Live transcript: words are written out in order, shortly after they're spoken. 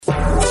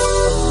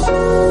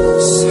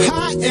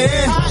So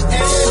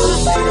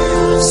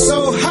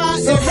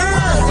hot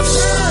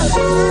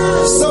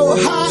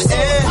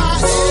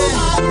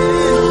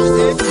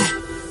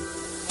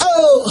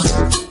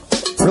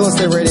Real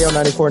Estate Radio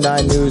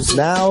 94.9 News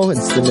Now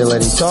and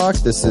Stimulating Talk.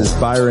 This is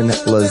Byron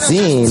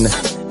Lazine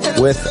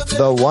with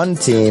the One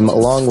Team,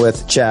 along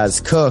with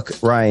Chaz Cook,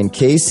 Ryan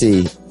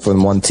Casey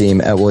from One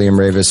Team at William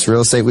Ravis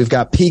Real Estate. We've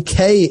got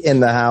PK in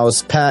the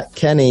house, Pat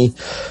Kenny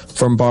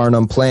from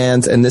Barnum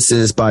Plans, and this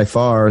is by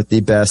far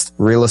the best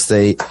real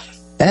estate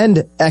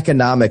and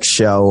economics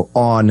show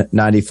on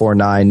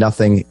 94.9.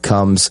 Nothing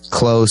comes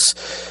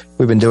close.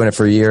 We've been doing it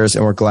for years,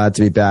 and we're glad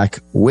to be back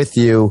with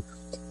you.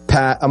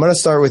 Pat, I'm going to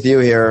start with you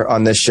here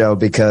on this show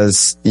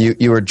because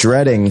you were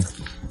dreading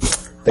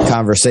the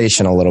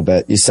conversation a little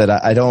bit. You said,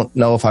 I don't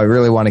know if I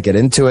really want to get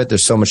into it.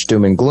 There's so much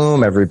doom and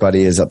gloom.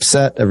 Everybody is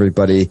upset.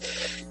 Everybody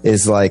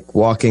is like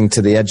walking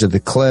to the edge of the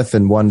cliff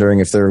and wondering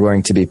if they're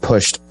going to be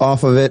pushed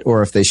off of it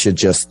or if they should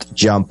just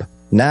jump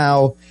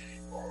now.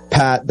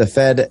 Pat, the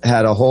Fed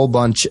had a whole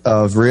bunch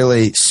of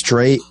really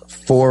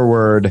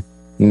straightforward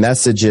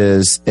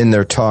messages in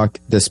their talk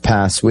this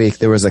past week.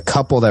 There was a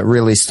couple that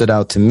really stood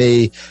out to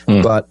me,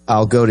 but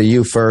I'll go to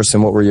you first.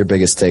 And what were your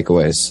biggest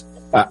takeaways?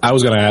 I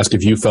was going to ask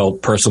if you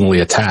felt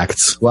personally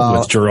attacked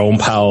with Jerome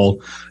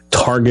Powell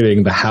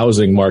targeting the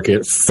housing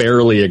market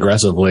fairly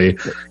aggressively.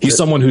 He's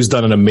someone who's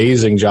done an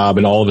amazing job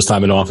in all of his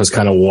time in office,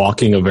 kind of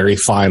walking a very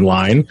fine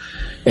line.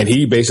 And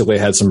he basically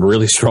had some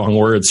really strong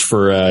words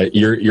for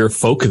your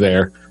folk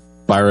there,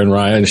 Byron,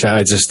 Ryan,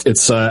 Chad.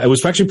 It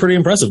was actually pretty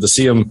impressive to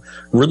see him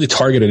really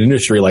target an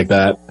industry like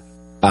that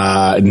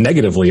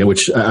negatively,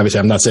 which obviously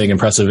I'm not saying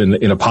impressive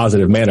in a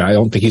positive manner. I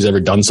don't think he's ever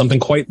done something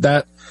quite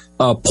that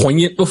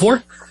poignant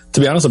before. To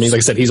be honest, I mean, like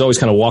I said, he's always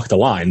kind of walked the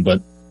line,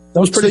 but that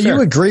was pretty fair.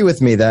 You agree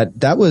with me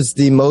that was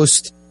the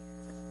most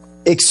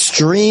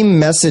extreme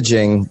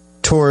messaging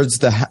towards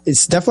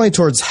it's definitely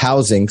towards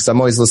housing, because I'm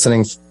always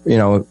listening,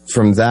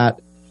 from that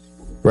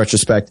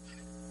retrospect.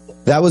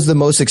 That was the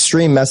most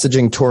extreme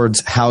messaging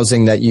towards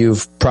housing that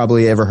you've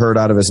probably ever heard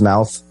out of his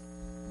mouth.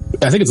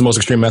 I think it's the most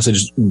extreme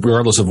message,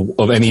 regardless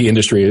of any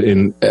industry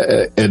in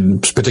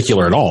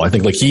particular at all. I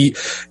think like he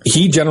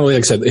generally,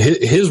 like I said,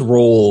 his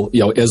role,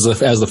 as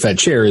the Fed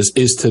chair is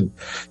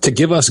to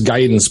give us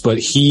guidance, but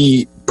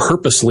he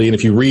purposely, and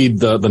if you read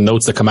the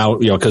notes that come out,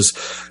 because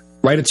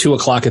right at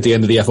 2:00 at the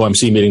end of the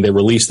FOMC meeting, they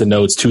release the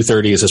notes.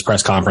 2:30 is his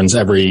press conference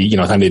every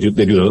time they do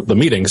the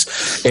meetings,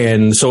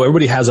 and so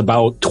everybody has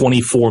about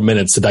 24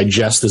 minutes to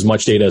digest as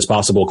much data as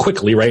possible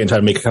quickly, right, and try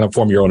to kind of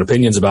form your own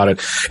opinions about it.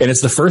 And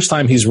it's the first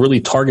time he's really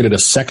targeted a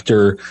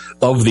sector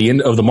of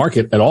the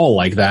market at all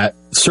like that.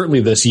 Certainly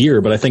this year,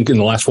 but I think in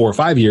the last 4 or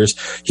 5 years,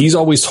 he's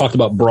always talked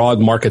about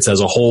broad markets as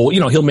a whole.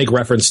 He'll make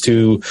reference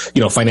to,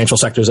 financial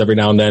sectors every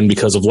now and then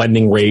because of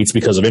lending rates,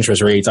 because of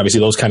interest rates,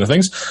 obviously those kind of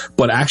things.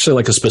 But actually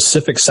like a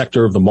specific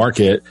sector of the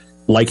market,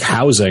 like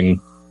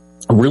housing,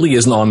 really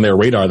isn't on their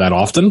radar that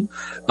often.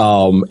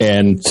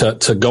 And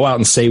to go out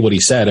and say what he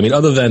said, I mean,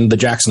 other than the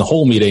Jackson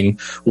Hole meeting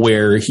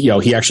where,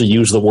 he actually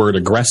used the word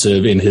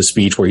aggressive in his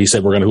speech, where he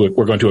said, we're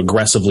going to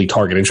aggressively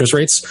target interest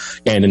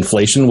rates and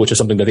inflation, which is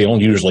something that they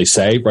don't usually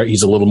say, right?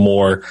 He's a little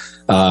more,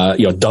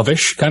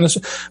 dovish kind of.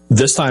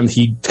 This time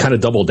he kind of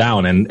doubled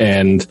down,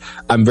 and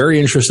I'm very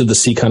interested to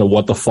see kind of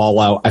what the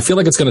fallout. I feel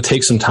like it's going to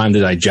take some time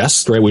to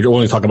digest, right? We were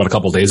only talking about a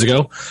couple of days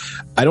ago.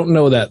 I don't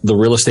know that the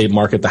real estate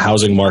market, the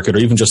housing market, or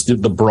even just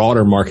the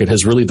broader market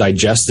has really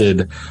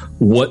digested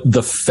what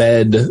the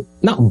Fed,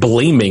 not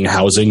blaming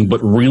housing,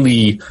 but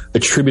really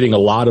attributing a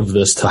lot of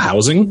this to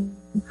housing,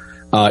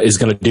 is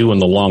going to do in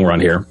the long run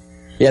here.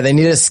 Yeah, they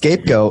need a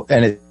scapegoat,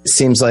 and it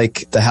seems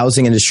like the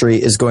housing industry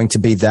is going to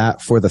be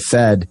that for the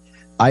Fed.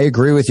 I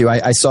agree with you.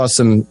 I saw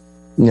some,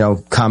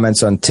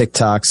 comments on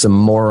TikTok, some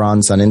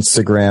morons on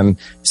Instagram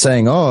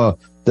saying, "Oh,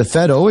 the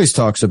Fed always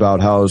talks about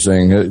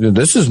housing.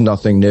 This is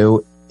nothing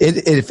new."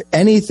 If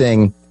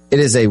anything, it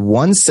is a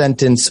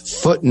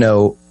one-sentence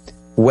footnote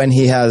when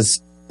he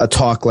has a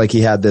talk like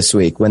he had this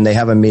week, when they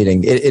have a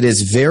meeting. It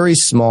is very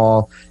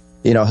small.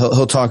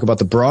 He'll talk about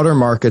the broader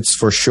markets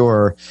for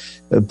sure,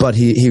 but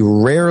he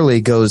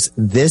rarely goes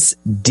this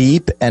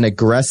deep and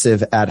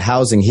aggressive at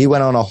housing. He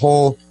went on a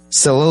whole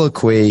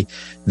soliloquy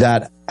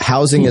that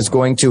housing is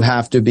going to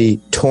have to be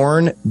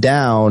torn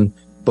down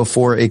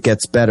before it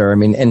gets better. I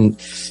mean, and,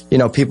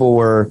 people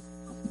were,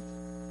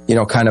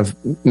 kind of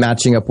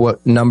matching up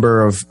what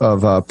number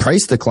of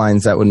price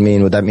declines that would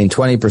mean. Would that mean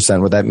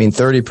 20%? Would that mean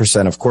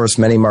 30%? Of course,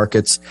 many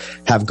markets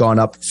have gone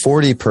up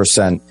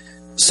 40%.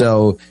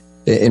 So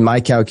in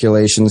my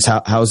calculations,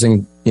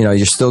 housing,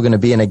 you're still going to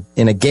be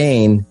in a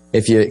gain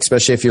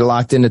especially if you're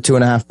locked into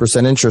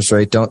 2.5% interest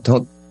rate.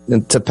 Don't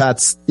to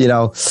Pat's,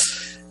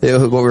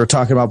 what we were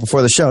talking about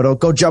before the show, don't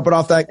go jumping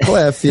off that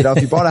cliff.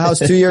 If you bought a house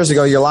 2 years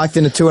ago, you're locked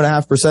into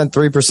 2.5%,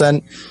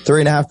 3%,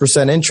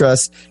 3.5%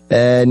 interest,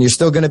 and you're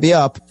still going to be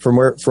up from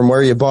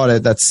where you bought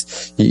it.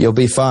 You'll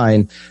be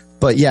fine.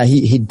 But yeah,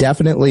 he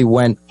definitely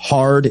went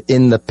hard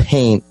in the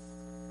paint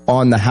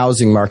on the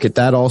housing market.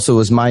 That also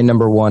was my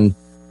number one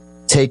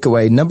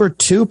takeaway. Number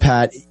two,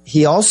 Pat,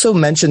 he also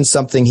mentioned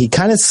something. He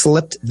kind of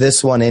slipped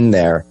this one in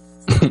there.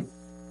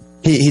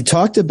 He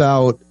talked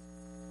about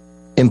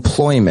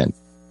employment.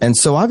 And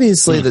so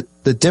obviously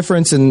the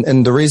difference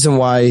and the reason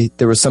why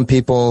there were some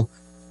people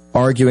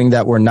arguing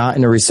that we're not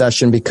in a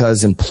recession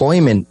because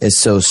employment is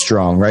so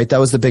strong, right? That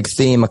was the big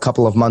theme a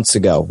couple of months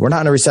ago. We're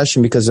not in a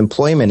recession because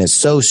employment is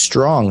so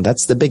strong.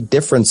 That's the big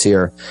difference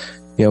here.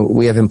 You know,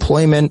 we have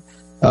employment,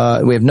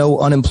 we have no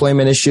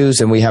unemployment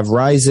issues, and we have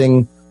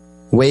rising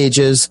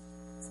wages.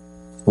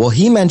 Well,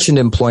 he mentioned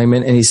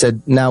employment, and he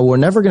said, now we're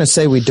never going to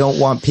say we don't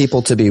want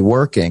people to be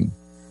working,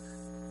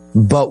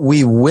 but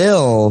we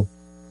will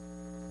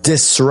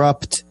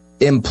disrupt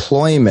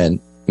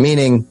employment,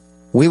 meaning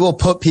we will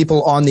put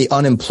people on the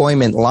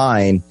unemployment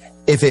line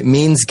if it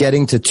means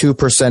getting to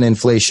 2%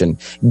 inflation.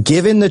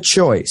 Given the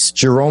choice,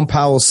 Jerome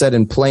Powell said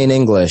in plain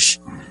English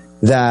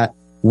that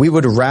we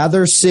would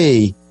rather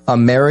see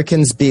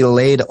Americans be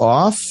laid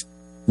off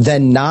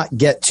than not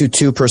get to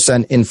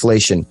 2%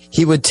 inflation.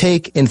 He would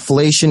take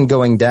inflation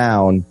going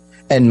down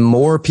and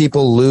more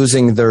people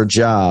losing their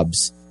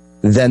jobs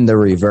than the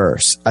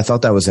reverse. I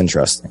thought that was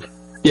interesting.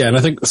 Yeah, and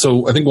I think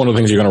one of the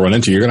things you're going to run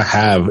into, you're going to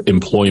have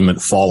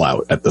employment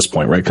fallout at this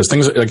point, right? Because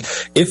things are, like,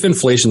 if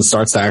inflation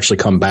starts to actually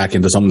come back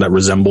into something that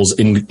resembles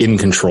in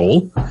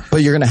control,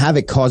 but you're going to have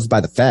it caused by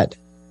the Fed.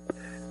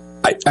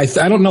 I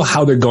don't know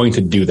how they're going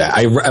to do that.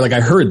 I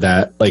heard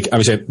that, like,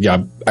 obviously,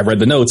 yeah, I read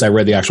the notes, I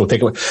read the actual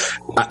takeaway.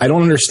 I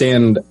don't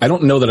understand. I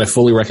don't know that I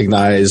fully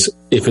recognize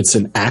if it's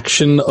an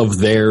action of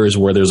theirs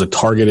where there's a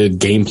targeted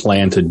game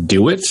plan to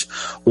do it,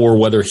 or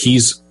whether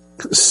he's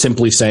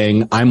simply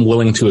saying, I'm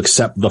willing to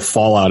accept the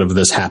fallout of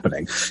this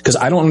happening. Because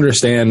I don't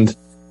understand,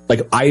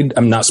 like,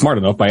 I'm not smart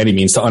enough by any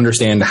means to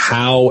understand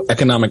how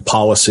economic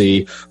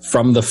policy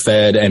from the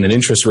Fed and an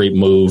interest rate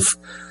move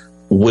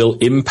will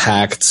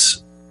impact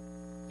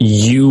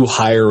you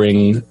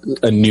hiring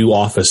a new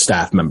office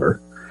staff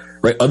member,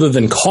 right? Other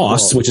than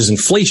costs, which is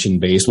inflation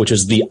based, which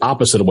is the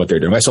opposite of what they're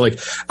doing. Right? So, like,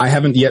 I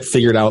haven't yet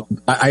figured out,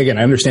 I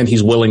understand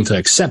he's willing to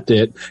accept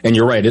it. And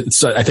you're right.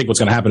 I think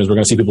what's going to happen is we're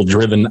going to see people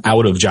driven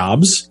out of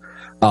jobs.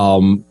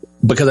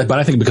 But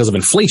I think because of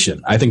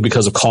inflation, I think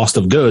because of cost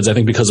of goods, I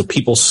think because of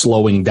people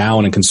slowing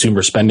down and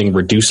consumer spending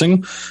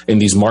reducing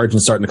and these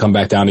margins starting to come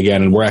back down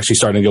again. And we're actually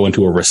starting to go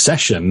into a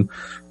recession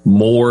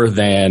more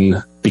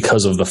than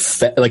because of the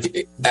Fed.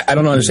 Like, I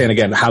don't understand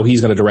again how he's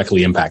going to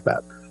directly impact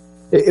that.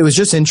 It was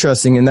just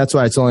interesting. And that's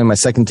why it's only my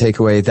second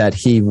takeaway that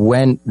he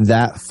went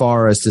that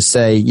far as to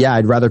say, yeah,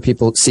 I'd rather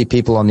see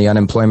people on the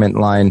unemployment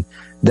line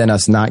than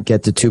us not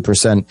get to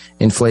 2%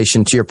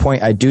 inflation. To your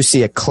point, I do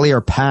see a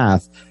clear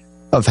path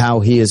of how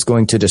he is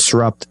going to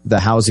disrupt the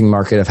housing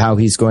market, of how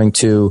he's going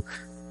to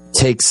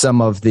take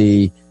some of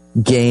the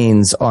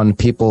gains on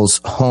people's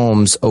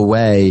homes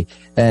away.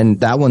 And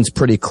that one's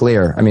pretty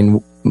clear. I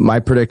mean, my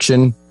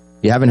prediction,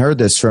 you haven't heard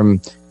this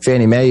from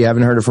Fannie Mae, you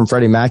haven't heard it from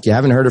Freddie Mac, you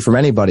haven't heard it from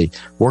anybody.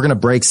 We're going to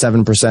break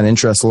 7%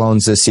 interest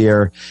loans this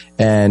year.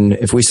 And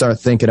if we start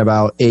thinking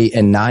about 8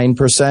 and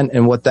 9%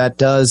 and what that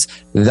does,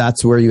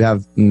 that's where you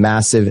have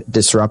massive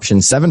disruption.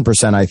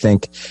 7%, I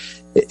think,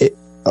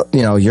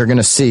 you're going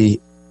to see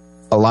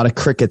a lot of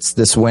crickets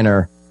this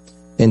winter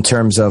in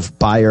terms of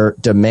buyer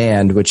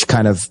demand, which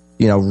kind of,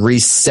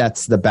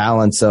 resets the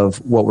balance of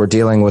what we're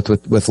dealing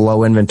with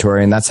low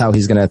inventory. And that's how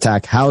he's going to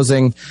attack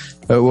housing.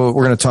 We're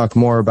going to talk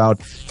more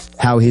about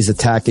how he's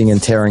attacking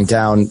and tearing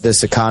down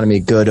this economy,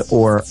 good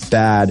or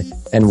bad,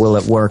 and will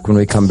it work when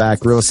we come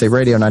back. Real Estate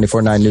Radio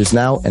 94.9 News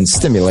Now and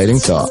Stimulating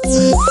Talk.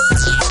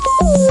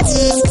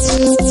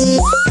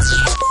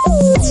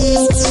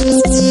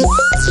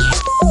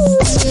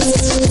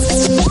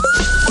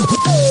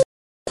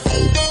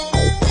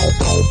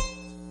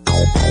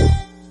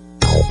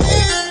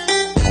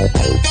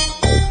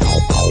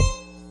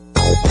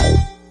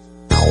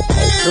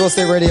 Real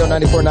Estate Radio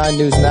 94.9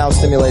 News Now,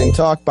 Stimulating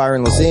Talk.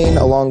 Byron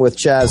Lazine, along with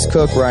Chaz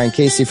Cook, Ryan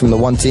Casey from the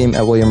One Team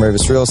at William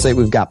Ravis Real Estate.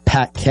 We've got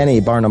Pat Kenny,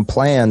 Barnum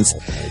Plans,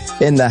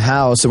 in the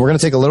house. And we're going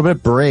to take a little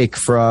bit break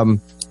from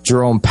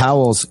Jerome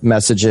Powell's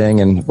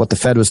messaging and what the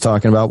Fed was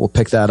talking about. We'll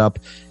pick that up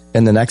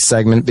in the next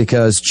segment,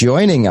 because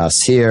joining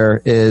us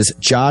here is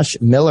Josh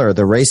Miller,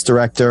 the race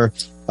director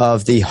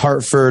of the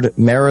Hartford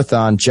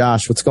Marathon.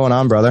 Josh, what's going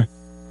on, brother?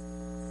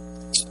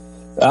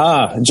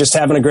 Just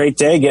having a great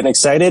day, getting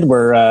excited.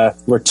 We're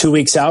 2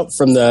 weeks out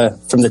from the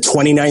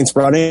 29th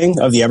running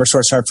of the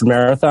Eversource Hartford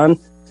Marathon,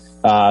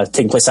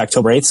 taking place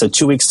October 8th. So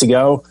 2 weeks to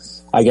go.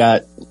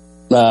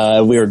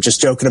 We were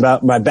just joking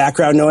about my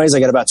background noise. I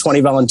got about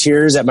 20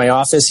 volunteers at my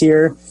office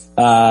here,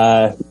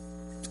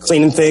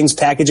 cleaning things,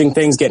 packaging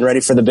things, getting ready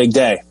for the big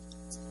day.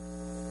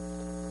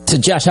 So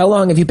Josh, how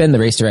long have you been the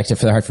race director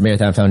for the Hartford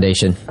Marathon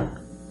Foundation?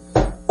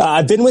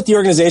 I've been with the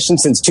organization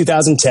since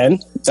 2010,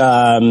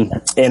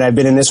 and I've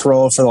been in this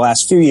role for the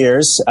last few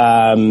years.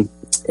 And,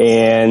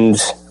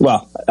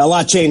 well, a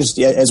lot changed,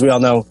 as we all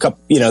know,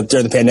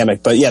 during the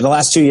pandemic. But, yeah, the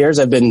last 2 years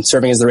I've been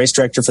serving as the race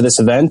director for this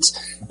event.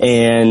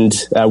 And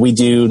we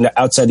do,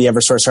 outside the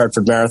Eversource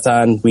Hartford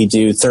Marathon, we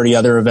do 30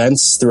 other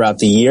events throughout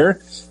the year,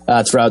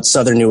 throughout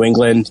southern New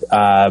England.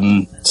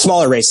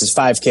 Smaller races,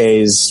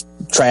 5Ks,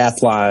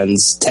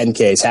 triathlons,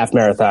 10Ks, half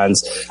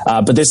marathons.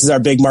 But this is our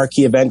big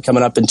marquee event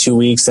coming up in 2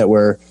 weeks that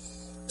we're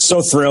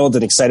so thrilled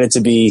and excited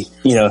to be,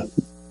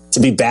 to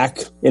be back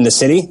in the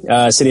city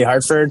of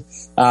Hartford.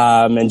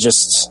 And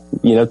just,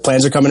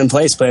 plans are coming in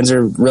place. Plans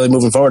are really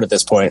moving forward at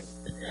this point.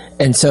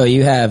 And so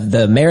you have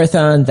the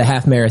marathon, the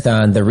half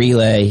marathon, the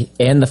relay,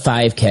 and the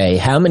 5K.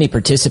 How many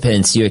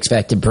participants do you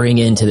expect to bring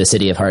into the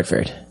city of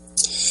Hartford?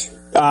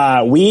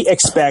 We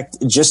expect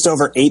just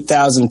over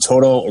 8,000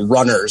 total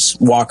runners,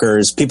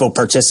 walkers, people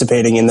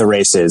participating in the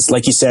races.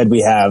 Like you said,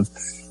 we have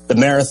the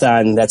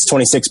marathon, that's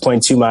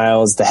 26.2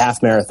 miles, the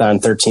half marathon,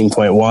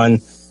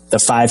 13.1, the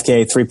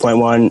 5K,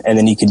 3.1, and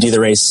then you can do the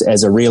race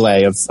as a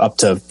relay of up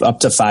to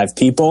 5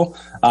 people.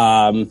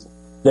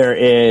 There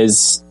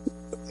is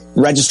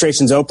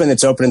registration's open.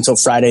 It's open until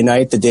Friday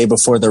night, the day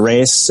before the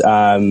race.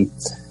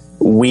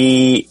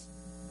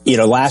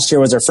 Last year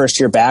was our first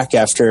year back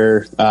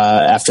after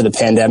the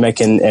pandemic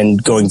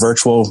and going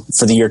virtual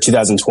for the year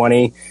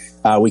 2020.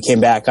 We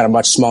came back on a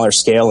much smaller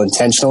scale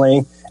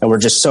intentionally, and we're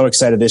just so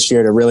excited this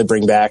year to really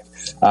bring back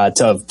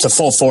to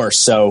full force.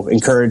 So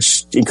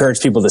encourage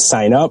people to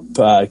sign up,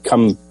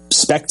 come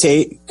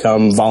spectate,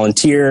 come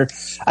volunteer.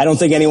 I don't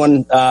think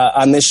anyone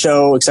on this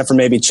show, except for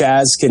maybe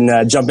Chaz,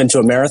 can jump into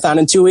a marathon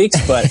in 2 weeks.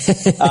 But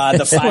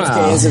the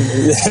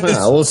 5K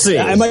well, we'll see.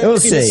 I might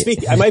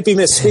be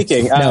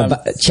misspeaking.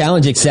 No,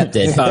 challenge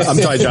accepted. I'm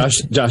sorry, Josh.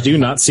 Josh, do you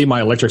not see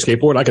my electric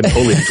skateboard? I can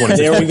totally do 26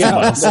 There we go.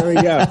 miles. There we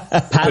go.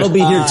 Pat will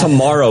be here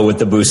tomorrow with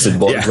the boosted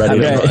board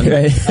ready to run.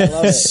 Right. I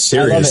love it.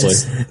 Seriously.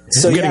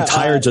 So, I'm getting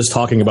tired just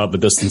talking about the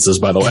distances,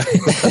 by the way.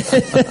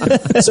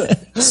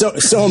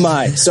 So am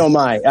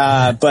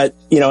I. But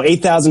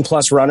 8,000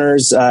 plus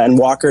runners and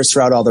walkers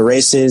throughout all the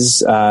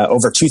races.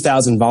 Over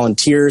 2,000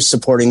 volunteers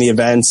supporting the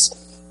events.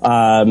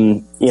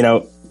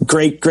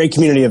 Great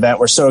community event.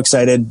 We're so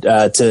excited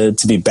to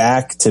be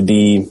back, to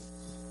be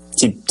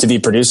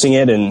producing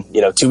it, and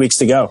 2 weeks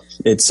to go.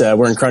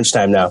 We're in crunch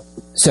time now.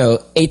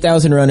 So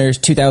 8,000 runners,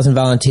 2,000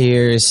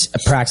 volunteers,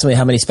 approximately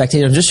how many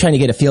spectators? I'm just trying to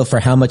get a feel for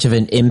how much of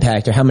an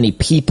impact or how many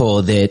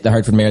people that the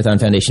Hartford Marathon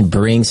Foundation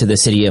brings to the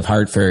city of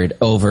Hartford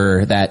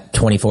over that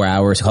 24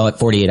 hours, call it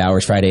 48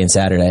 hours, Friday and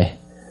Saturday.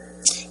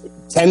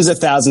 Tens of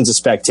thousands of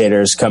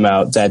spectators come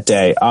out that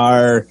day.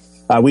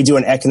 We do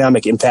an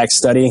economic impact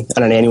study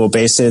on an annual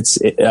basis.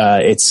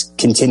 It's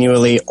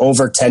continually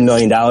over $10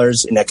 million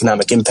in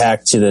economic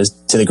impact to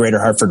the greater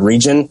Hartford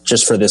region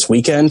just for this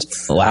weekend.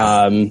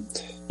 Wow.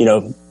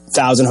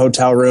 1,000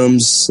 hotel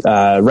rooms,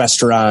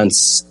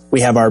 restaurants.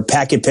 We have our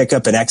packet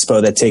pickup and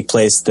expo that take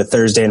place the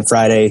Thursday and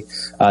Friday,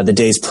 the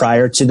days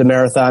prior to the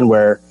marathon,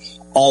 where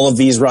all of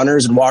these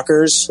runners and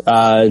walkers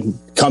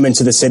come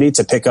into the city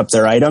to pick up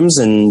their items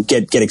and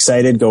get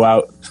excited, go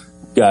out,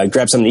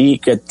 grab something to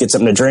eat, get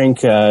something to drink,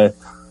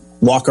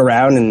 walk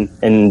around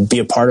and be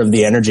a part of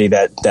the energy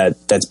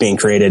that's being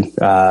created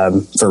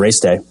for race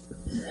day.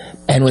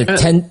 And with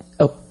 10...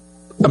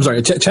 I'm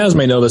sorry, Chaz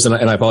may know this, and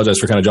I apologize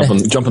for kind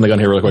of jumping the gun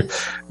here really quick.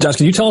 Josh,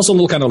 can you tell us a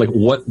little kind of like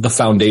what the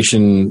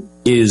foundation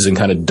is and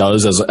kind of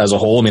does as a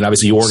whole? I mean,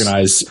 obviously you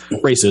organize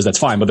races, that's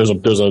fine, but there's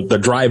the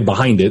drive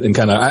behind it, and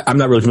kind of I'm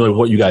not really familiar with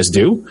what you guys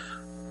do.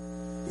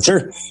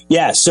 Sure.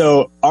 Yeah.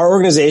 So our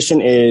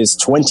organization is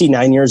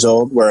 29 years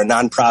old. We're a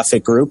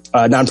nonprofit group,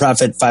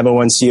 nonprofit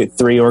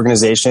 501c3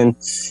 organization.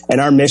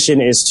 And our mission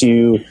is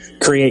to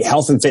create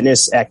health and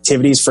fitness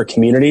activities for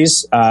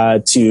communities,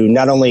 to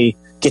not only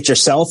get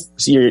yourself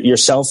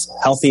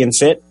healthy and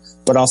fit,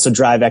 but also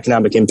drive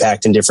economic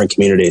impact in different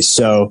communities.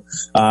 So,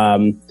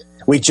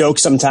 we joke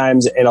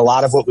sometimes in a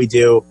lot of what we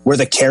do, we're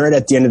the carrot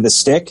at the end of the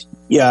stick.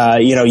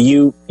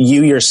 You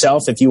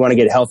yourself, if you want to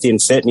get healthy and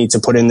fit, need to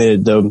put in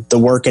the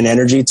work and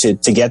energy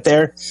to get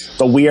there.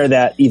 But we are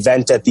that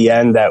event at the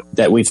end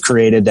that we've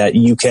created that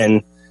you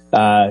can,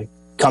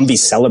 come be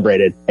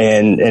celebrated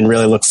and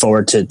really look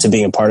forward to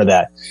being a part of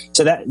that.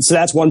 So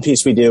that's one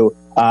piece we do.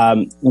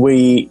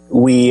 We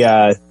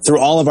through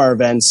all of our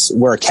events,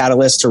 we're a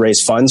catalyst to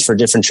raise funds for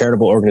different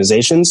charitable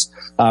organizations.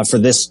 For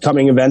this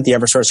coming event, the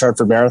Eversource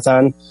Hartford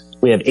Marathon,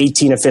 we have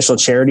 18 official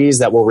charities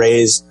that will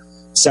raise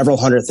several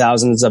hundred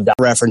thousands of dollars.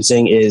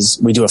 Referencing is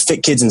we do a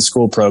Fit Kids in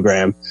School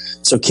program.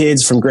 So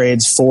kids from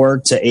grades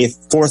 4th to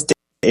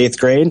 8th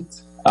grade,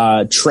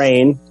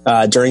 train,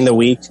 during the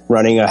week,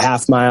 running a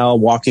half mile,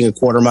 walking a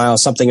quarter mile,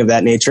 something of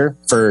that nature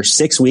for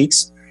 6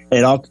 weeks. And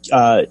it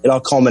all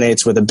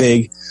culminates with a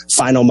big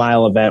final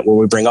mile event where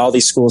we bring all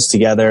these schools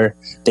together.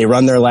 They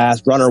run or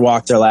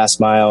walk their last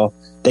mile.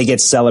 They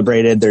get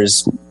celebrated.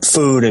 There's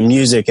food and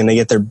music, and they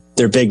get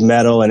their big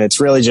medal. And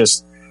it's really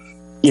just,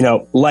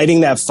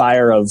 lighting that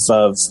fire of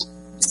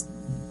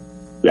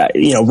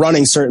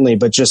running certainly,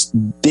 but just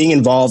being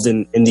involved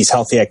in these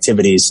healthy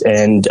activities.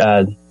 And,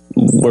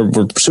 we're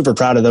super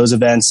proud of those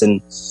events,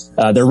 and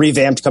they're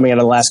revamped coming out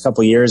of the last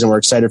couple of years, and we're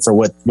excited for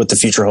what the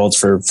future holds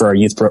for our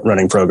youth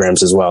running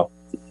programs as well.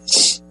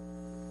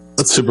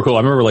 That's super cool.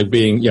 I remember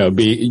being,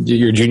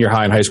 you're junior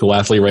high and high school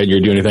athlete, right?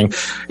 You're doing anything.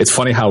 It's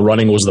funny how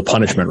running was the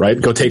punishment, right?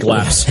 Go take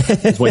laps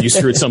when you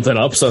screwed something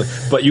up. So,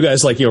 but you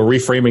guys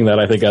reframing that,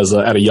 I think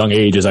at a young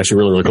age is actually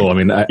really, really cool. I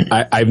mean,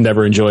 I've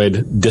never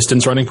enjoyed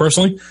distance running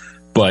personally,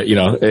 but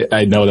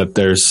I know that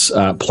there's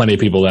plenty of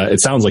people that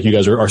it sounds like you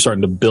guys are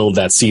starting to build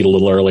that seed a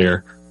little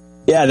earlier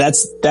Yeah,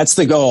 that's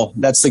the goal.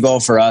 That's the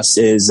goal for us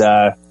is,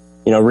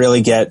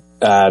 really get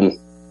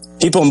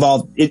people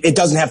involved. It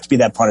doesn't have to be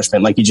that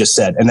punishment, like you just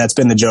said. And that's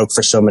been the joke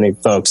for so many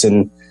folks.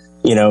 And,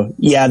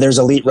 there's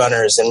elite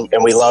runners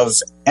and we love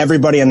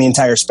everybody on the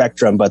entire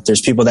spectrum, but there's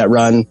people that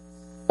run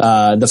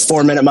the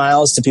 4-minute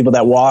miles to people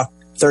that walk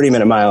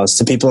 30-minute miles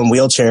to people in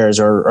wheelchairs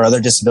or other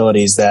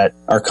disabilities that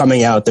are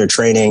coming out, they're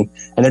training,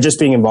 and they're just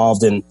being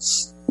involved in,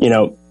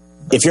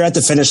 if you're at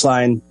the finish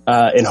line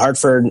in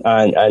Hartford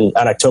on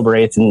October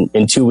 8th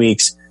in 2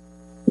 weeks,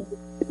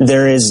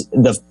 there is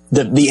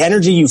the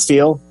energy you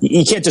feel.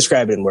 You can't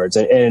describe it in words.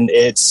 And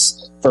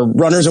it's for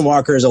runners and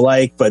walkers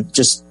alike, but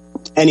just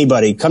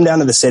anybody come down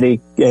to the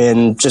city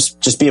and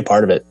just be a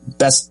part of it.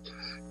 Best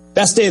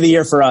day of the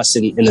year for us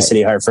in the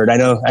city of Hartford. I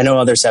know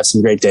others have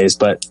some great days,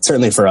 but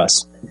certainly for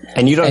us.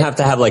 And you don't have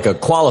to have like a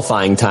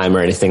qualifying time or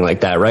anything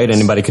like that, right?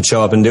 Anybody could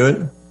show up and do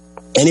it?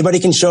 Anybody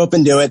can show up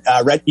and do it.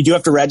 You do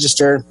have to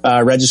register.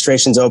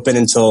 Registration's open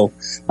until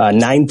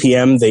 9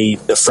 p.m. the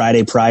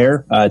Friday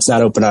prior. It's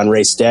not open on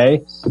race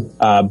day.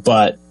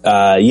 But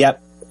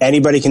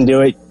anybody can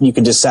do it. You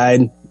can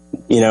decide,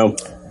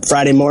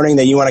 Friday morning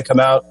that you want to come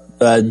out,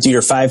 do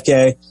your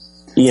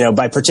 5K.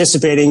 By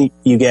participating,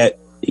 you get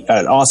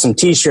an awesome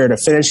T-shirt, a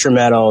finisher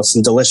medal,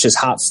 some delicious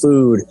hot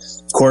food,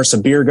 of course, a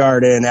beer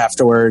garden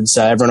afterwards.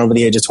 Everyone over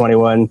the age of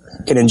 21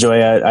 can enjoy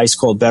an ice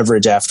cold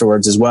beverage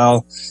afterwards as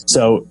well.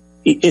 So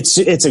it's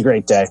a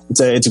great day.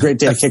 It's a great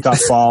day to kick off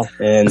fall.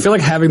 And I feel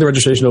like having the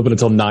registration open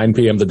until 9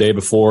 p.m. the day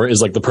before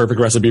is like the perfect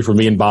recipe for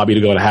me and Bobby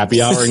to go to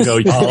happy hour and go,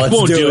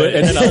 won't do it.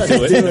 And then I'll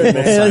do it.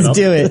 Let's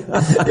do it.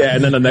 Yeah.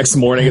 And then the next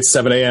morning it's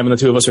 7 a.m. and the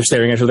two of us are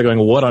staring at each other going,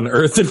 what on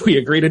earth did we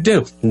agree to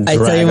do? I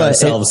tell you what,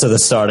 ourselves to the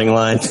starting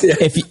line.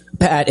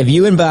 If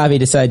you and Bobby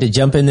decide to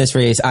jump in this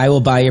race, I will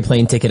buy your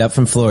plane ticket up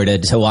from Florida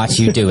to watch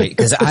you do it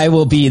because I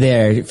will be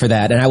there for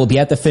that. And I will be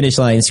at the finish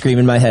line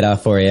screaming my head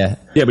off for you.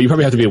 Yeah, but you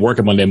probably have to be at work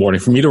on Monday morning.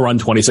 For me to run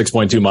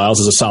 26.2 miles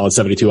is a solid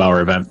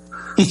 72-hour event.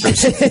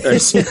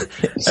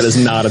 That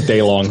is not a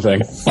day-long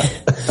thing.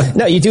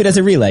 No, you do it as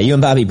a relay. You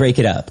and Bobby break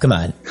it up. Come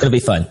on. It'll be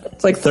fun.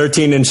 It's like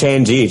 13 and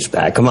change each.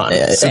 Come on.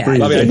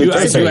 Bobby, I do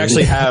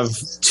actually have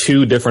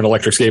 2 different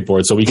electric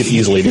skateboards, so we could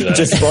easily do that.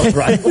 Just both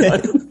ride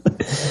one.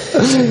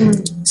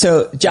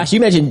 So, Josh, you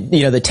mentioned,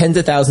 the tens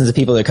of thousands of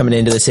people that are coming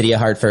into the city of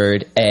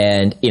Hartford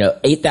and,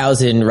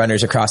 8,000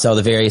 runners across all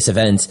the various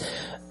events.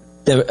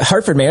 The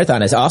Hartford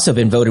Marathon has also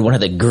been voted one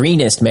of the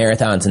greenest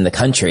marathons in the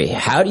country.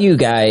 How do you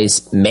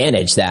guys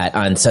manage that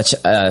on such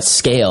a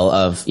scale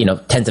of,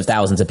 tens of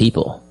thousands of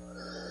people?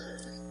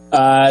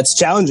 It's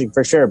challenging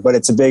for sure, but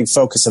it's a big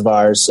focus of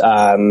ours.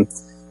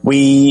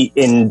 We,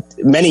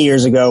 many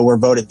years ago, were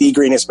voted the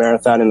greenest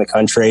marathon in the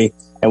country,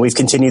 and we've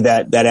continued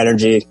that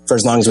energy for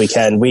as long as we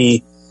can.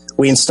 We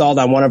installed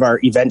on one of our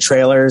event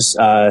trailers,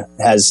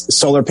 has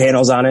solar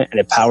panels on it, and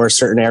it powers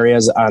certain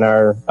areas on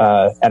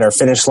at our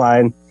finish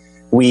line.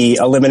 We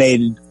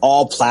eliminated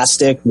all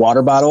plastic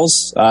water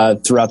bottles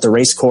throughout the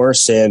race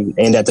course and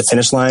at the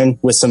finish line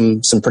with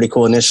some pretty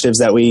cool initiatives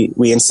that we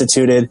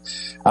instituted.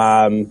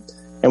 And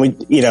we,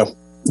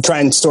 try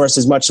and source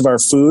as much of our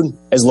food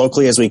as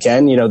locally as we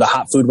can. The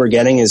hot food we're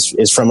getting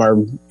is from our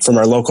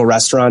local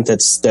restaurant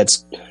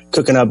that's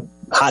cooking up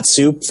hot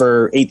soup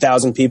for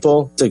 8,000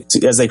 people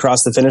as they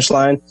cross the finish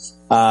line.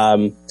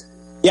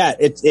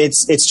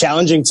 It's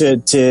challenging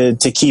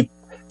to keep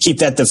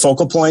that the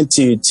focal point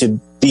to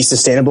be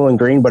sustainable and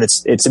green, but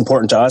it's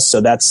important to us.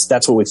 So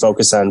that's what we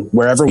focus on.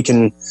 Wherever we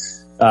can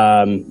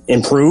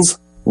improve,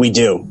 we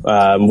do.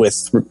 With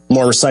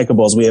more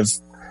recyclables, we have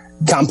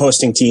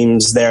composting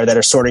teams there that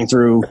are sorting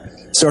through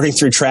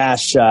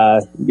trash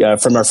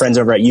from our friends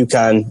over at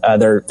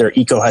UConn, their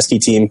Eco Husky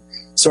team,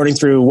 sorting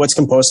through what's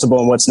compostable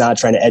and what's not,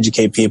 trying to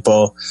educate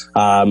people,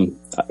 on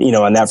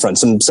that front.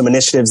 Some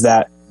initiatives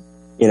that,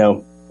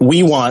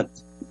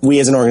 we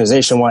as an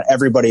organization want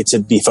everybody to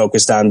be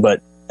focused on,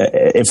 but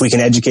if we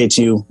can educate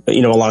you,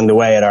 along the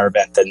way at our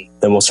event,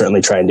 then we'll certainly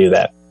try and do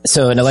that.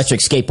 So an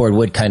electric skateboard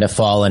would kind of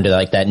fall under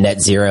like that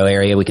net zero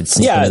area. We could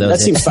sneak one of those. That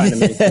seems fine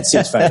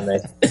to me.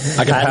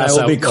 I can pass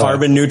will be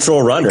carbon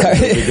neutral runner.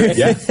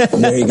 Yeah,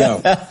 there you go.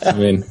 I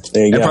mean,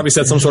 it probably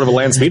set some sort of a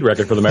land speed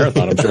record for the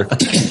marathon, I'm sure.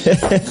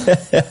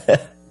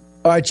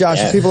 All right, Josh,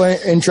 if people are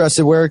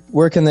interested,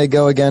 where can they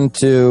go again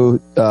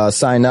to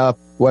sign up?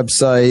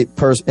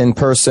 Website, in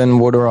person?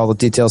 What are all the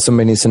details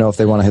somebody needs to know if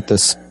they want to hit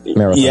this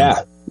marathon?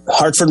 Yeah.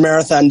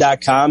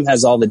 HartfordMarathon.com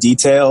has all the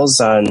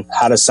details on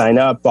how to sign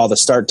up, all the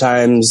start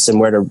times, and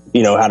where to,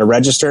 how to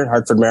register.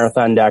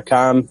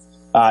 HartfordMarathon.com.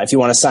 If you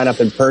want to sign up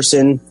in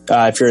person,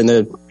 if you're in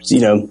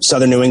the,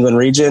 Southern New England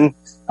region,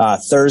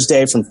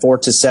 Thursday from 4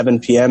 to 7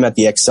 p.m. at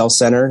the Excel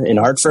Center in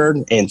Hartford,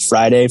 and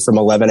Friday from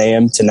 11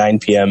 a.m. to 9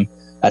 p.m.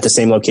 at the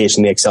same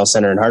location, the Excel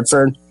Center in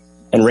Hartford.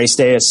 And race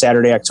day is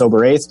Saturday, October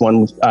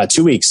 8th,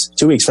 2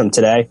 weeks from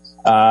today,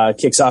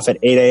 kicks off at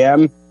 8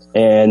 a.m.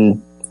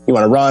 And you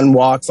want to run,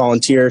 walk,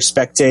 volunteer,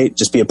 spectate,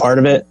 just be a part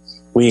of it.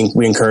 We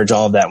encourage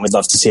all of that. And we'd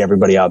love to see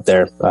everybody out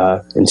there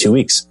in 2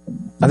 weeks.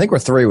 I think we're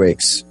 3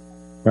 weeks,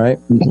 right?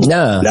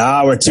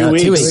 No, we're 2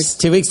 weeks. 2 weeks.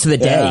 2 weeks to the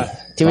day. Yeah.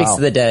 2 weeks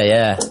to the day.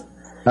 Yeah.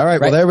 All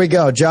right. Well, there we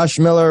go. Josh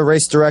Miller,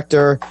 race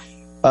director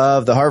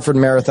of the Hartford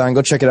Marathon.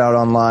 Go check it out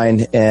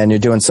online, and you're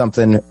doing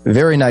something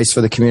very nice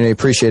for the community.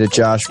 Appreciate it,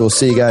 Josh. We'll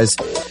see you guys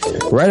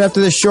right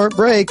after this short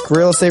break.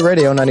 Real Estate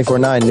Radio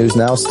 94.9 News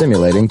Now,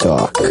 stimulating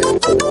talk.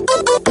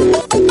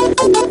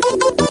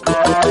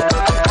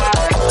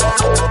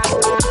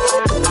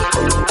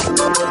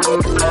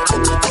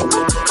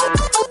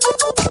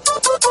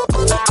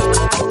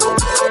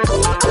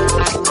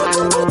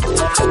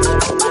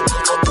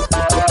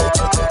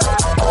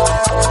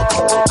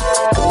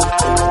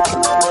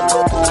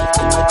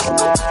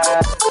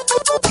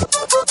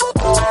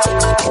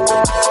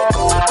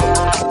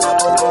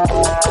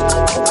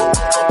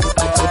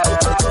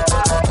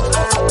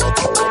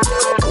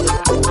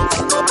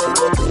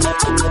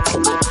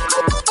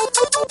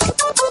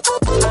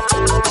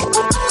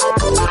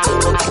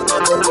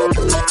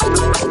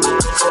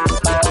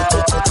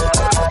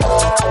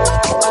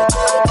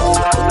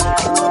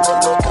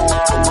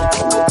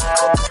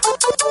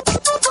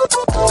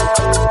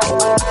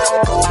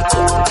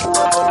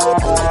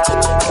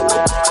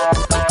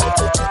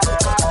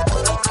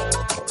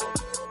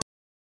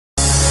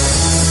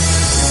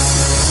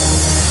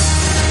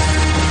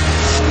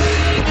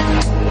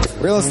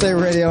 Real Estate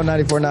Radio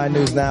 94.9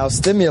 News Now,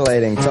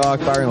 stimulating talk.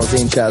 Byron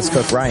Levine, Chaz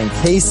Cook, Ryan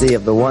Casey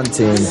of the One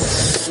Team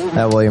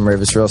at William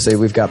Ravis Real Estate.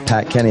 We've got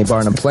Pat Kenny,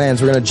 Barnum Plans.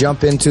 We're going to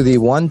jump into the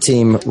One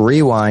Team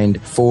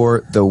Rewind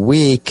for the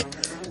week.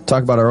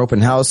 Talk about our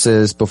open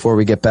houses before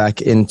we get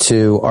back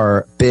into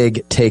our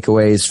big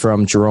takeaways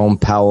from Jerome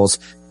Powell's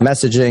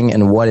messaging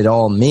and what it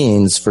all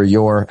means for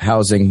your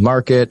housing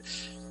market.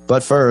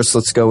 But first,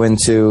 let's go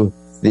into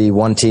the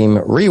One Team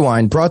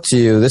Rewind, brought to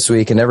you this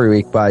week and every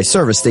week by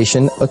Service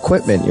Station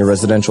Equipment, your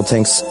residential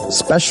tanks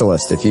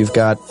specialist. If you've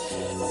got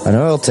an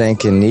oil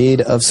tank in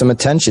need of some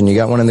attention, you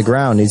got one in the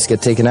ground, needs to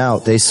get taken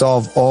out, they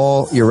solve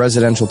all your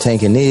residential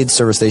tanking needs.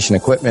 Service Station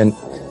Equipment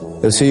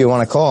is who you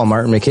want to call.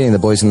 Martin McKinney, the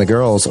boys and the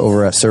girls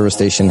over at Service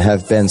Station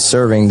have been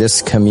serving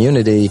this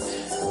community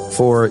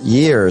for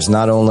years,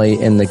 not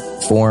only in the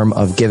form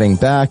of giving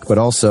back, but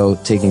also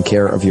taking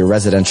care of your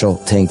residential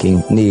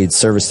tanking needs.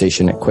 Service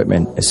Station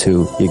Equipment is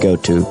who you go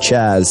to.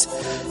 Chaz,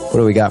 what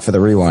do we got for the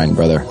rewind,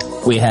 brother?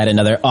 We had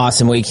another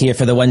awesome week here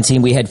for the One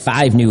Team. We had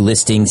 5 new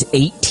listings,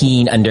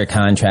 18 under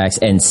contracts,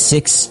 and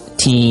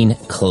 16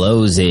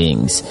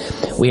 closings.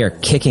 We are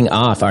kicking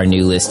off our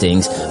new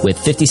listings with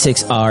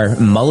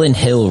 56R Mullen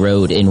Hill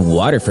Road in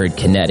Waterford,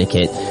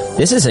 Connecticut.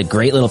 This is a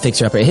great little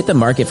fixer-upper. It hit the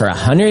market for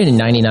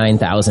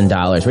 $199,000.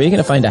 Where are you going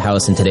to find a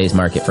house in today's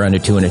market for under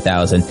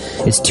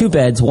 $200,000? It's 2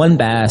 beds, 1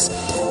 bath,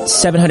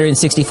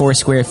 764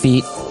 square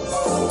feet.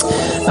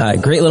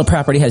 Great little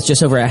property, has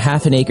just over a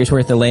half an acre's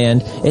worth of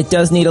land. It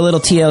does need a little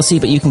TLC,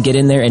 but you can get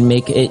in there and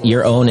make it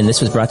your own. And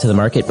this was brought to the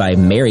market by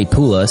Mary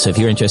Pula. So if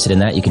you're interested in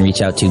that, you can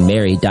reach out to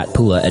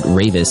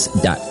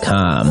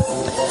mary.pula@ravis.com.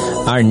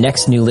 Our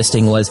next new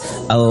listing was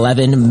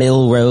 11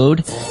 Mill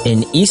Road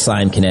in East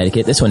Lyme,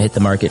 Connecticut. This one hit the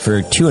market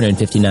for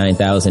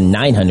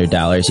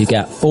 $259,900. You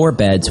got 4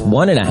 beds,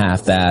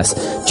 1.5 baths,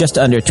 just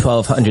under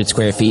 1,200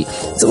 square feet.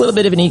 It's a little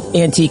bit of an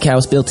antique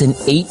house built in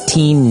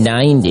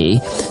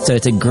 1890. So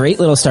it's a great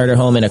little starter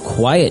home in a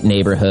quiet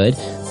neighborhood.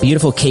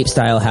 Beautiful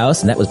Cape-style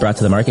house, and that was brought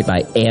to the market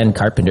by Ann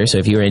Carpenter. So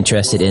if you're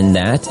interested in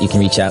that, you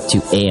can reach out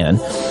to Ann.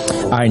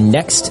 Our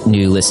next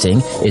new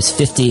listing is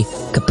 50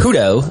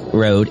 Caputo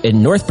Road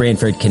in North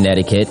Branford,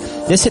 Connecticut.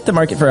 This hit the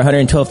market for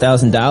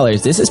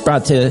 $112,000. This is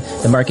brought to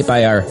the market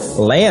by our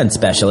land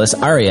specialist,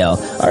 Ariel.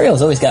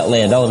 Ariel's always got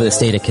land all over the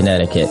state of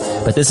Connecticut,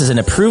 but this is an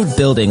approved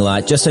building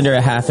lot, just under a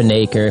half an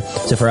acre.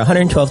 So for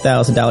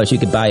 $112,000, you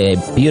could buy a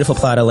beautiful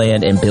plot of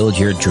land and build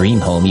your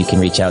dream home. You can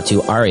reach out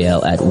to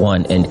Ariel at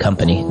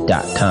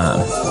oneandcompany.com.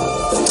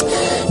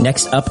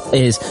 Next up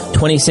is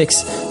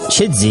 26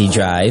 Chidsey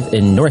Drive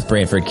in North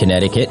Branford,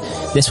 Connecticut.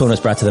 This one was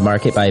brought to the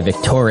market by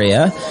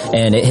Victoria,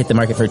 and it hit the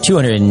market for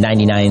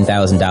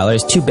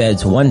 $299,000. 2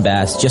 beds, 1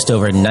 bath, just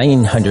over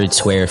 900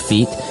 square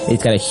feet.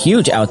 It's got a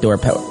huge outdoor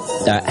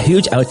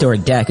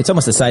deck. It's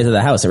almost the size of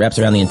the house. It wraps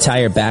around the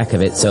entire back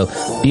of it. So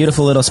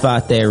beautiful little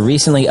spot there.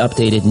 Recently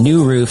updated,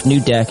 new roof, new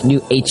deck,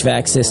 new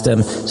HVAC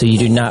system. So you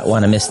do not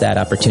want to miss that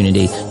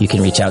opportunity. You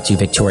can reach out to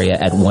Victoria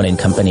at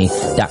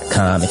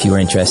oneandcompany.com if you are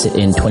interested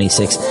in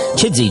 26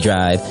 Chidsey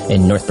Drive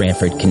in North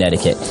Branford,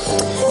 Connecticut.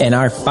 And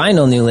our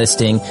final new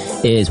listing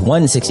is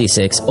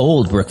 166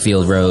 Old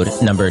Brookfield Road,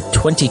 number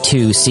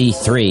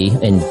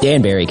 22C3 in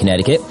Danbury,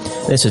 Connecticut.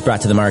 This was brought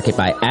to the market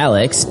by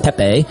Alex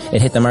Pepe.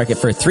 It hit the market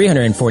for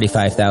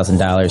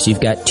 $345,000.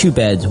 You've got 2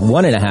 beds,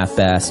 1.5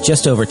 baths,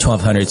 just over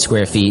 1,200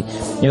 square feet.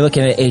 You're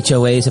looking at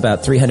HOAs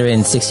about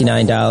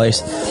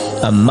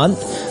 $369 a month,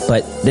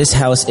 but this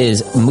house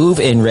is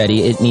move-in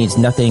ready. It needs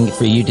nothing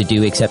for you to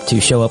do except to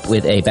show up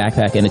with a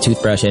backpack and a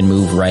toothbrush and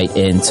move right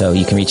in. So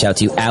you can reach out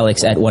to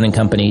Alex at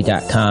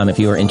oneandcompany.com. BuyerCliff.com if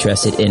you are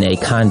interested in a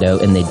condo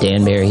in the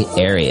Danbury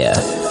area.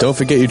 Don't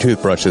forget your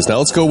toothbrushes. Now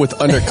let's go with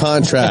under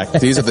contract.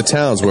 These are the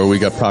towns where we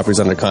got properties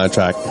under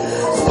contract.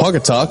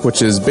 Pawcatuck,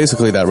 which is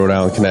basically that Rhode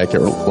Island,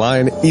 Connecticut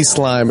line, East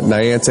Lyme,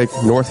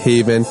 Niantic, North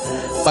Haven,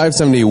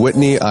 570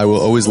 Whitney, I Will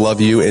Always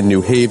Love You in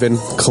New Haven,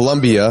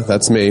 Columbia,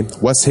 that's me,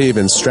 West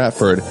Haven,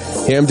 Stratford,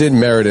 Hamden,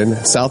 Meriden,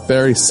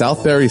 Southbury.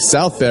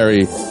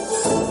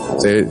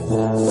 Say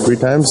it 3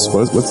 times.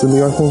 What's the New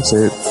York thing?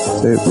 Say it.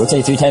 Say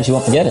it 3 times, you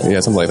won't forget it. Yeah,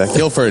 something like that.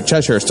 Guilford,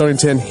 Cheshire,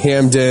 Stonington,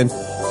 Hamden,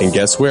 and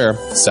guess where?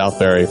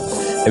 Southbury.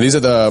 And these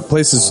are the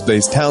places,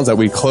 these towns that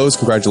we closed.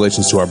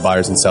 Congratulations to our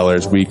buyers and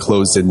sellers. We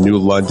closed in New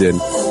London,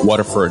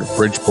 Waterford,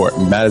 Bridgeport,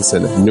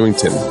 Madison,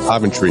 Newington,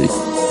 Coventry,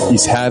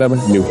 East Haddam,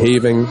 New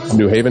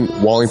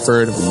Haven,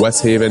 Wallingford,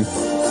 West Haven,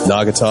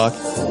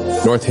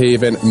 Naugatuck, North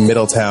Haven,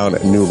 Middletown,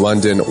 New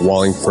London,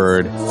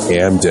 Wallingford,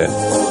 Hamden.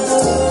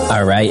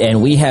 All right,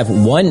 and we have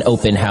one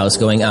open house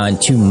going on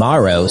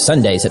tomorrow,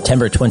 Sunday,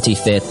 September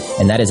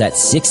 25th, and that is at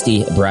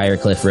 60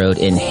 Briarcliff Road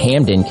in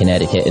Hamden,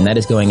 Connecticut, and that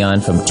is going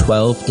on from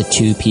 12 to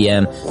 2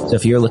 p.m. So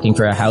if you're looking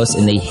for a house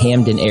in the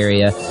Hamden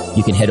area,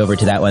 you can head over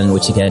to that one,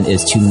 which again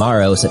is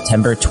tomorrow,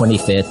 September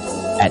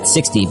 25th, at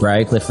 60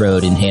 Briarcliff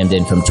Road in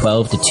Hamden from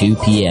 12 to 2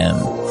 p.m.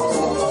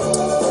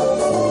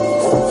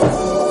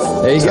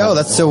 There you go.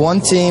 That's the One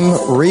Team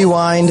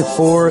Rewind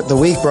for the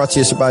week, brought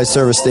to you by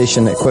Service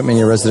Station Equipment,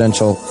 your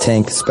residential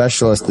tank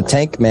specialist, the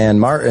Tank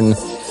Man, Martin.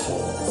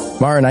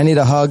 Martin, I need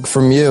a hug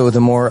from you the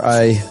more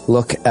I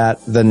look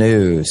at the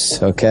news,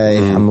 okay?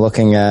 I'm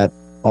looking at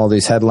all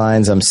these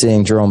headlines. I'm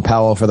seeing Jerome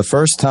Powell for the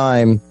first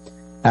time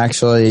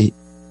actually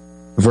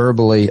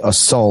verbally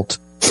assault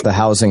the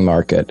housing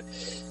market.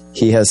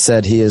 He has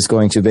said he is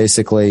going to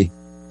basically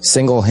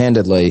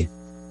single-handedly,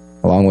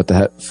 along with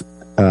the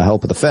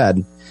help of the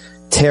Fed,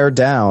 tear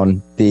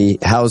down the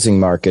housing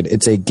market.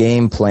 It's a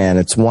game plan.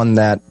 It's one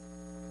that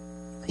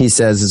he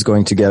says is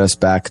going to get us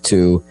back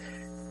to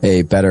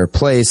a better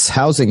place.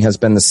 Housing has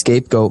been the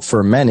scapegoat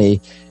for many.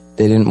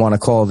 They didn't want to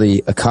call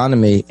the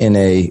economy in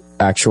a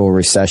actual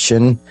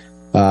recession,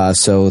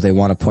 so they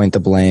want to point the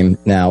blame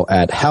now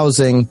at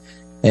housing.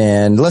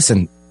 And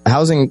listen,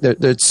 housing,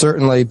 it's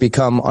certainly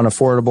become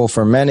unaffordable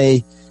for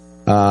many,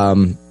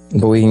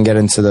 but we can get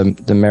into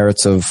the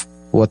merits of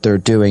what they're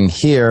doing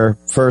here.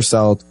 First,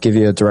 I'll give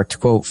you a direct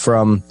quote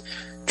from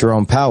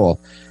Jerome Powell.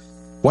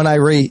 When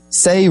I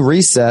say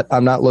reset,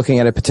 I'm not looking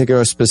at a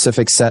particular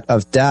specific set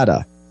of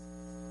data.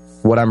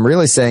 What I'm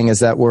really saying is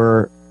that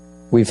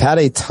we've had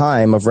a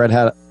time of red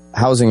hat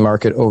housing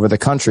market over the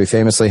country.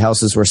 Famously,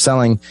 houses were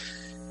selling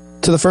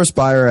to the first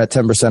buyer at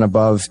 10%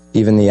 above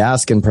even the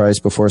asking price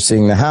before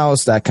seeing the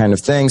house, that kind of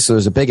thing. So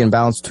there's a big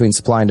imbalance between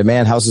supply and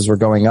demand. Houses were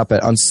going up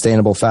at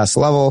unsustainable fast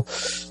level.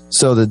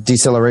 So the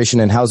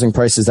deceleration in housing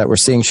prices that we're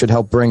seeing should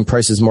help bring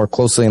prices more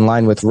closely in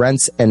line with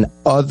rents and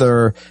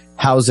other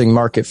housing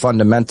market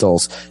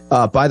fundamentals.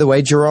 By the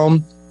way,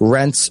 Jerome,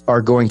 rents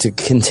are going to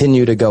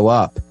continue to go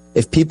up.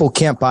 If people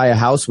can't buy a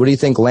house, what do you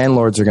think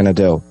landlords are going to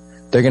do?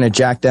 They're going to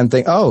jack them,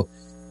 think, oh,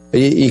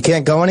 you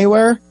can't go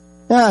anywhere?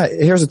 Yeah,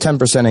 here's a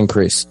 10%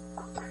 increase.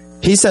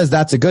 He says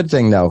that's a good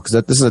thing, though, because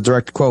this is a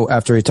direct quote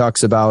after he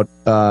talks about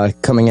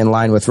coming in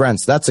line with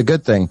rents. That's a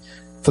good thing.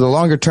 For the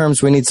longer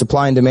terms, we need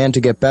supply and demand to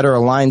get better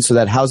aligned so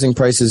that housing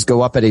prices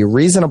go up at a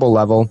reasonable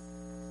level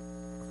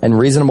and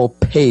reasonable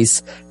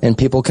pace, and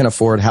people can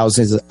afford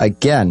houses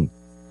again.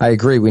 I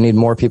agree. We need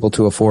more people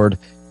to afford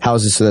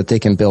houses so that they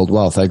can build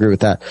wealth. I agree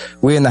with that.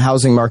 We in the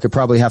housing market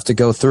probably have to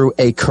go through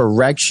a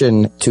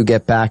correction to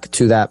get back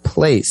to that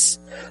place.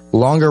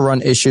 Longer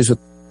run issues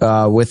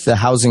with the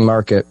housing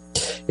market.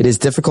 It is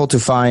difficult to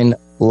find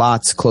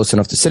lots close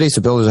enough to cities,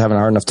 so builders are having a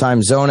hard enough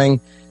time zoning.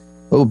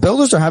 Well,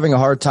 builders are having a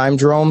hard time,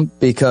 Jerome,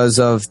 because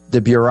of the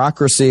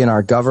bureaucracy in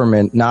our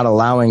government not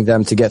allowing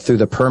them to get through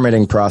the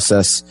permitting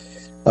process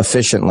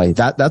efficiently.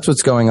 That's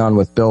what's going on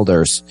with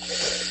builders.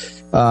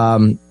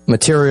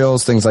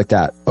 Materials, things like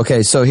that.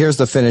 Okay, so here's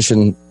the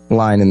finishing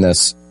line in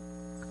this.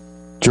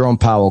 Jerome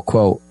Powell,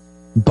 quote,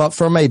 "But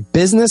from a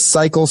business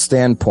cycle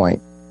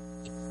standpoint,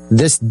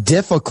 this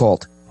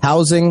difficult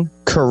housing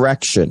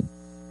correction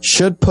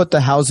should put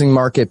the housing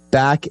market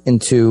back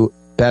into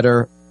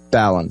better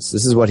balance."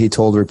 This is what he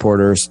told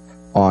reporters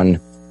on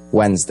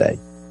Wednesday.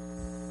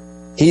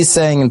 He's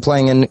saying, in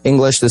plain in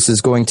English, this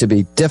is going to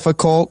be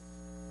difficult.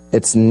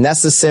 It's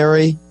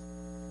necessary.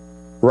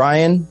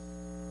 Ryan,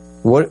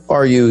 what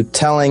are you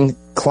telling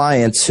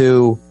clients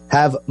who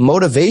have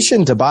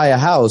motivation to buy a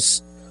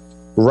house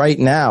right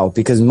now?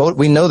 Because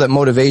we know that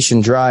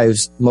motivation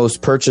drives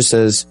most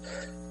purchases.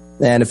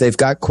 And if they've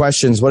got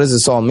questions, what does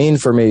this all mean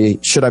for me?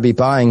 Should I be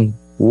buying?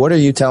 What are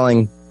you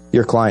telling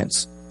your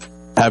clients?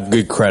 Have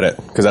good credit,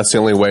 because that's the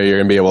only way you're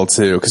going to be able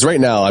to. Because right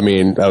now, I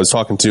mean, I was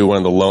talking to one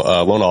of the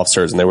loan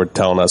officers, and they were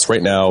telling us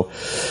right now,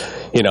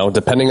 you know,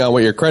 depending on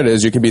what your credit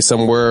is, you could be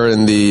somewhere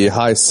in the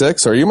high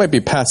 6, or you might be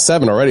past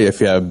 7 already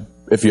if you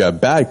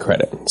have bad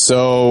credit.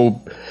 So,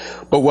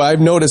 but what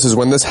I've noticed is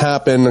when this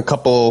happened a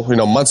couple,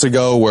 months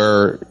ago,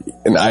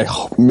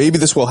 maybe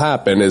this will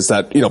happen, is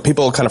that,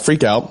 people kind of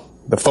freak out.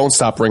 The phone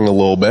stopped ringing a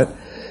little bit.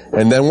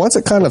 And then once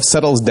it kind of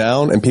settles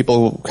down and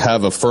people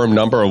have a firm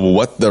number of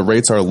what the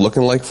rates are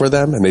looking like for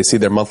them, and they see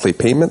their monthly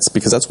payments,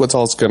 because that's what's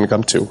all it's going to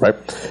come to, right?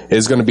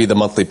 Is going to be the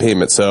monthly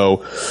payment.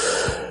 So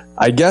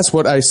I guess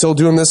what I still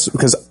do in this,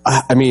 because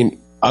I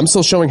mean, I'm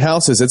still showing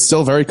houses. It's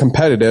still very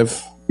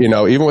competitive, you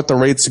know, even with the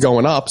rates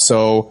going up.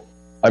 So,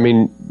 I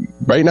mean,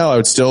 right now I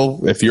would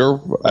still, if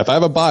I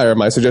have a buyer,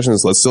 my suggestion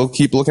is let's still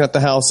keep looking at the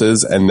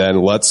houses and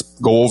then let's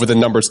go over the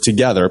numbers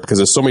together, because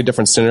there's so many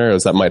different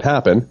scenarios that might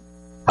happen.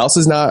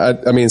 Houses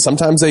not, I mean,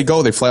 sometimes they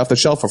fly off the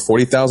shelf for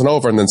 40,000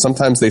 over, and then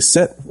sometimes they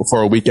sit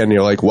for a weekend and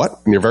you're like, what?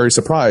 And you're very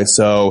surprised.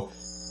 So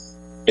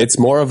it's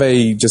more of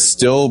a just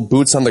still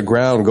boots on the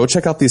ground. Go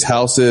check out these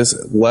houses.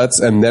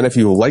 And then if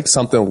you like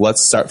something,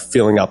 let's start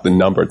feeling out the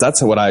numbers.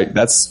 That's what I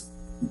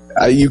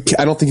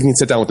don't think you can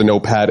sit down with a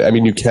notepad. I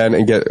mean, you can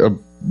and get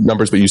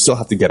numbers, but you still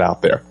have to get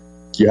out there.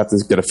 You have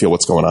to get a feel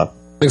what's going on. I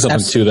think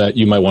something too that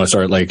you might want to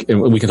start, like, and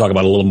we can talk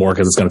about it a little more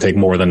because it's going to take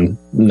more than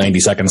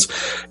 90 seconds,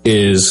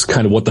 is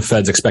kind of what the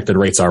Fed's expected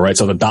rates are, right?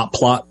 So the dot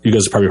plot, you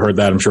guys have probably heard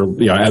that. I'm sure,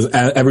 you know, as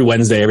every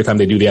Wednesday, every time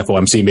they do the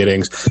FOMC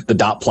meetings, the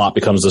dot plot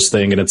becomes this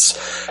thing, and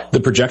it's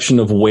the projection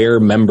of where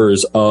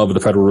members of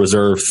the Federal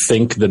Reserve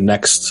think the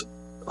next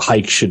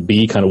hike should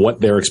be, kind of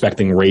what they're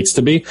expecting rates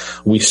to be.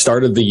 We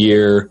started the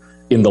year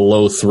in the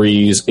low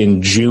threes.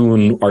 In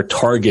June, our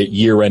target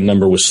year-end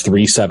number was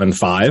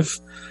 3.75.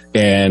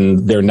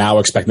 And they're now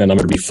expecting that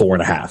number to be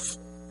 4.5,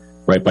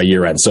 right, by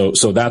year end. So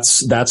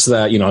that's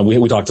that, you know,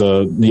 we talked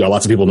to, you know,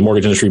 lots of people in the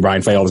mortgage industry,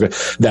 Brian Fay, all this guy,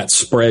 that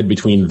spread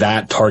between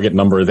that target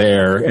number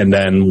there and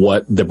then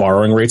what the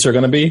borrowing rates are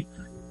going to be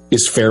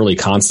is fairly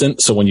constant.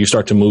 So when you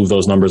start to move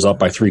those numbers up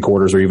by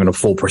 3/4 or even a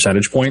full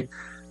percentage point,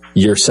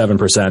 your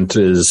 7%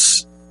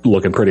 is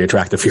looking pretty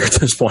attractive here at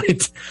this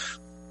point.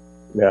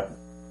 Yeah.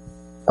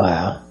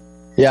 Wow.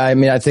 Yeah. I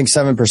mean, I think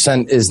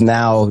 7% is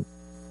now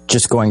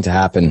just going to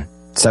happen.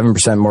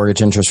 7%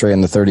 mortgage interest rate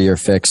in the 30-year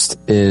fixed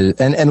is,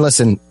 and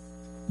listen,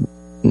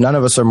 none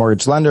of us are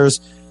mortgage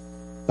lenders.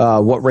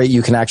 What rate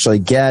you can actually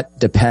get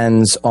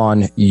depends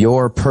on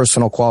your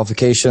personal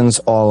qualifications,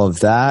 all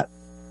of that.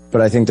 But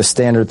I think the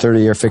standard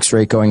 30-year fixed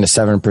rate going to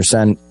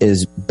 7%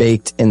 is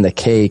baked in the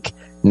cake.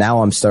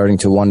 Now I'm starting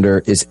to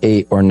wonder, is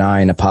 8 or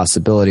 9 a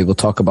possibility? We'll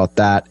talk about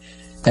that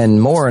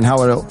and more, and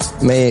how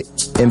it may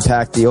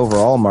impact the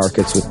overall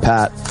markets with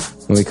Pat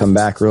when we come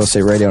back. Real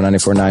Estate Radio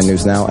 94.9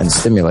 News Now and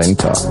Stimulating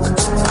Talk.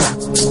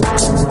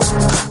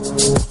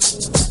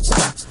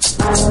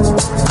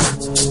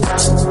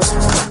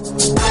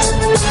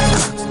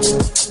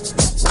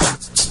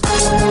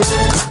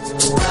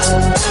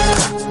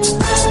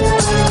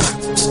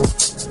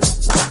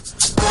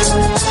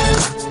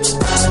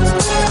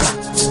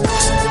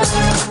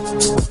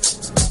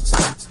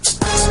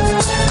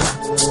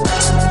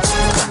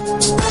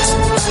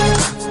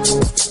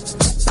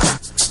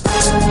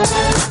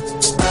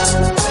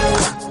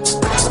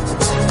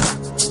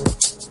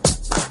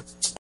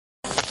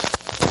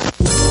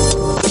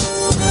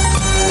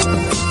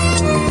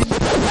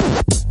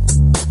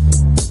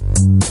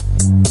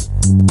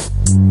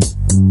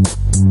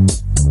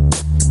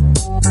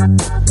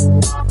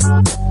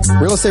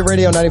 Real Estate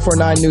Radio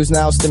 94.9 News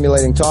Now,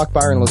 Stimulating Talk.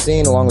 Byron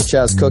Lazine along with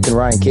Chaz Cook and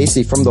Ryan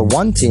Casey from the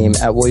One Team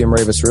at William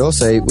Ravis Real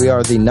Estate. We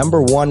are the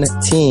number one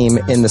team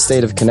in the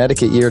state of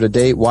Connecticut year to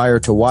date, wire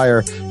to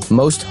wire.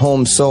 Most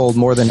homes sold,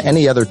 more than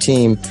any other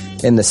team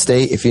in the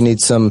state. If you need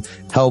some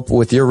help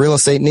with your real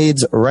estate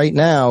needs right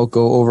now,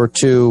 go over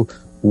to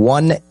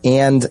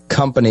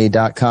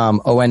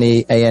oneandcompany.com,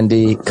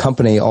 ONEAND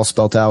company, all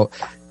spelled out,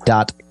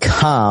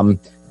 .com.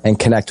 And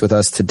connect with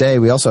us today.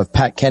 We also have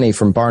Pat Kenny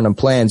from Barnum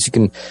Plans. You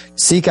can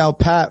seek out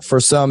Pat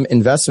for some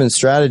investment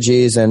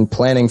strategies and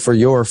planning for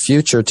your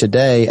future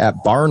today at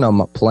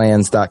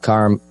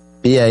barnumplans.com,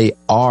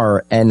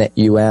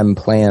 BARNUM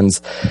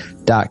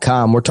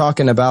plans.com. We're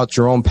talking about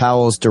Jerome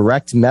Powell's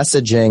direct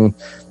messaging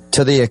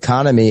to the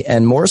economy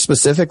and more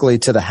specifically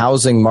to the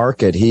housing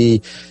market.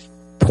 He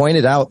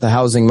pointed out the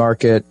housing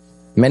market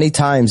many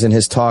times in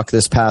his talk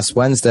this past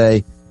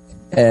Wednesday,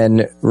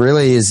 and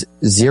really is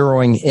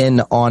zeroing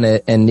in on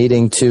it and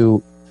needing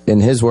to,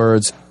 in his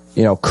words,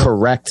 you know,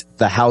 correct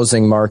the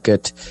housing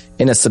market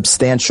in a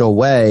substantial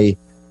way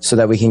so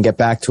that we can get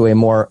back to a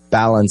more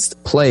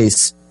balanced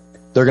place.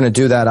 They're going to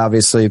do that,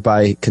 obviously,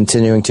 by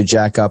continuing to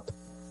jack up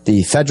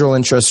the federal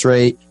interest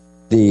rate.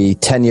 The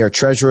 10-year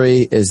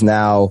Treasury is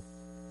now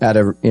at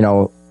a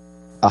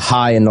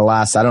high in the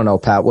last, I don't know,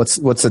 Pat, what's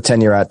the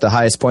 10-year at? The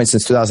highest point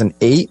since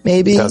 2008,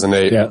 maybe?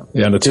 2008. Yeah,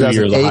 the 2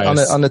 years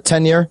highest. On the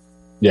 10-year?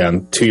 Yeah,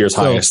 and 2 years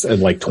highest in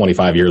like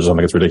 25 years or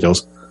something. It's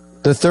ridiculous.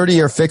 The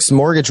 30-year fixed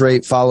mortgage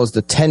rate follows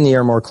the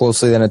 10-year more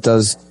closely than it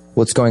does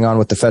what's going on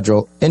with the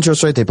federal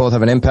interest rate. They both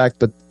have an impact,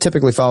 but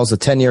typically follows the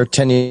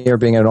 10-year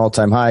being at an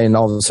all-time high, and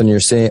all of a sudden you're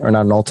seeing, or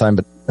not an all-time,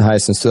 but the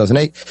highest since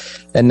 2008.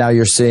 And now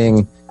you're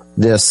seeing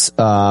this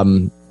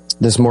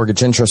this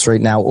mortgage interest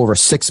rate now over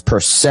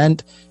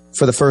 6%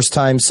 for the first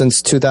time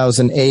since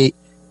 2008.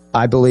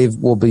 I believe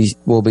we'll be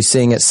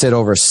seeing it sit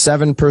over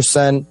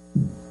 7%.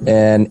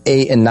 And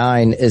 8 and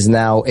 9 is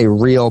now a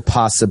real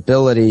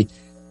possibility.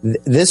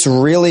 This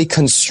really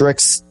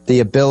constricts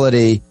the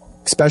ability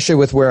especially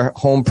with where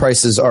home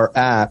prices are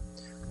at,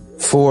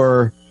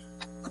 for,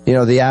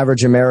 the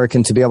average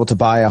American to be able to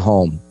buy a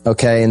home.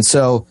 Okay. And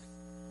so,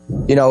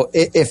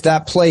 if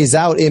that plays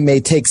out, it may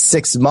take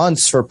 6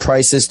 months for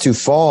prices to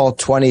fall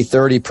 20,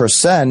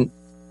 30%.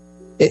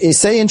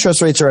 Say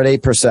interest rates are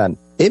at 8%.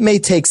 It may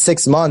take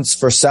 6 months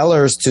for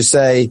sellers to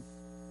say,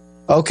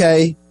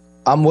 okay,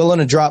 I'm willing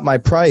to drop my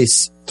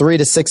price 3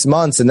 to 6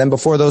 months. And then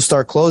before those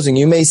start closing,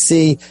 you may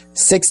see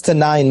 6 to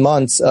 9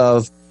 months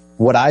of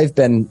what I've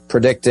been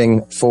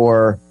predicting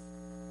for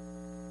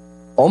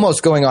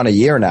almost going on a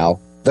year now.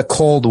 The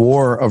Cold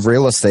War of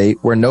real estate,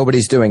 where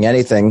nobody's doing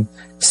anything.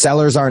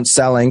 Sellers aren't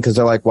selling because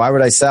they're like, why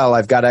would I sell?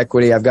 I've got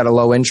equity. I've got a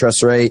low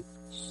interest rate.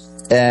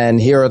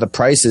 And here are the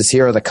prices.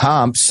 Here are the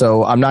comps.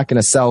 So I'm not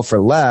going to sell for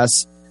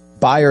less.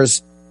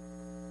 Buyers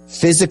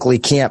physically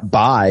can't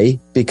buy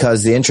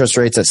because the interest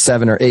rate's at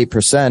 7 or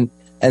 8%.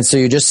 And so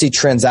you just see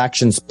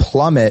transactions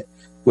plummet,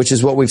 which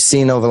is what we've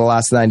seen over the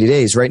last 90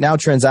 days. Right now,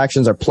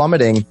 transactions are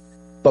plummeting,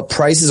 but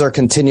prices are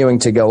continuing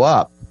to go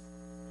up.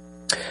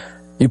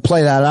 You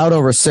play that out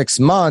over 6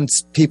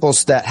 months, people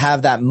that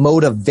have that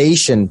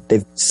motivation,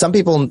 some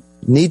people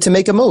need to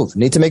make a move,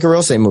 need to make a real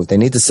estate move. They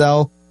need to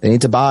sell, they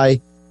need to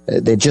buy,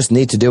 they just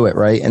need to do it,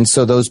 right? And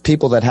so those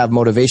people that have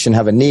motivation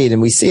have a need,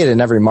 and we see it in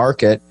every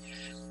market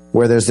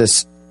where there's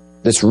this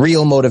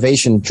real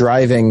motivation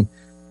driving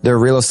their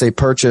real estate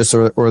purchase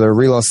or their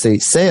real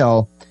estate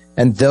sale.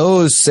 And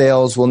those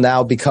sales will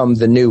now become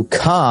the new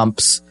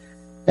comps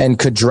and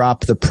could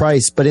drop the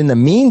price. But in the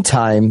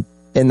meantime,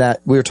 in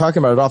that we were talking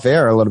about it off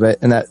air a little bit,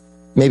 in that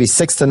maybe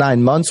 6 to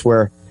 9 months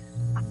where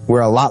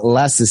a lot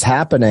less is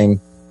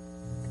happening,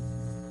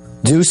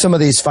 do some of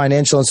these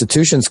financial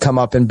institutions come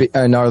up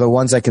and are the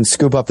ones that can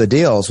scoop up the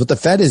deals? What the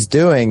Fed is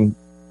doing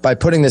by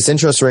putting this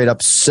interest rate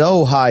up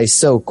so high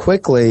so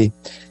quickly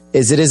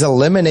is it is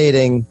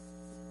eliminating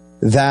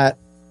that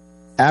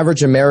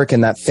average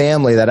American, that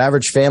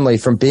average family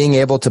from being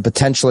able to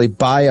potentially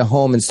buy a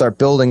home and start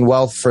building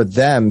wealth for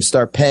them,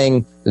 start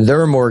paying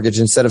their mortgage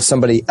instead of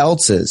somebody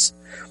else's.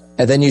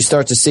 And then you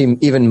start to see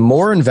even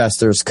more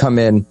investors come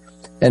in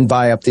and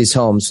buy up these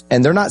homes,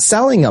 and they're not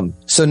selling them.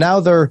 So now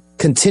they're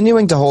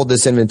continuing to hold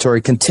this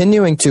inventory,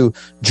 continuing to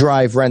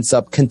drive rents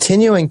up,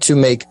 continuing to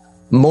make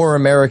more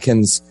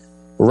Americans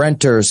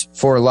renters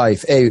for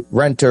life, a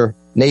renter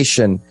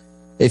nation,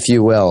 if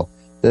you will.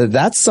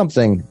 That's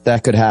something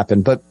that could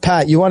happen. But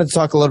Pat, you wanted to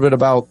talk a little bit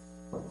about,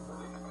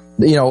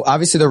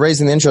 obviously they're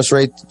raising the interest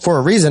rate for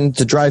a reason,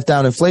 to drive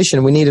down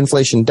inflation. We need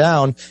inflation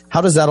down.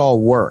 How does that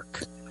all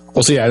work?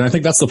 Well, so yeah, and I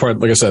think that's the part,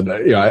 like I said,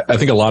 I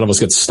think a lot of us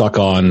get stuck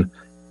on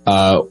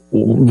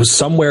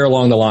somewhere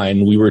along the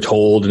line, we were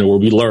told and where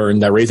we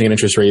learned that raising an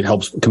interest rate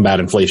helps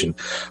combat inflation.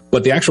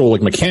 But the actual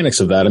mechanics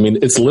of that,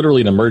 it's literally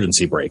an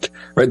emergency brake,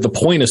 right? The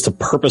point is to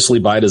purposely,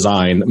 by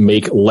design,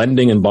 make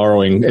lending and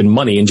borrowing and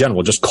money in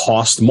general just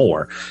cost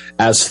more.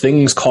 As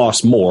things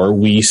cost more,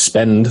 we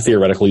spend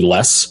theoretically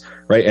less,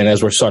 right? And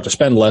as we start to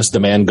spend less,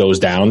 demand goes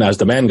down. As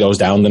demand goes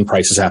down, then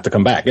prices have to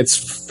come back.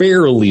 It's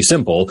fairly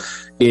simple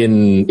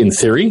in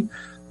theory.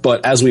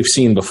 But as we've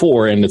seen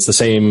before, and it's the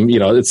same,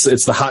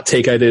 it's the hot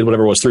take I did,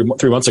 whatever it was,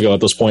 three months ago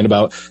at this point,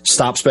 about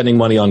stop spending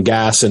money on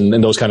gas and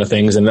those kind of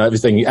things, and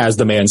everything as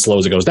demand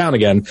slows, it goes down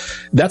again.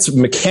 That's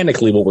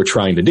mechanically what we're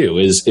trying to do.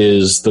 Is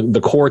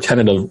the core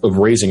tenet of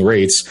raising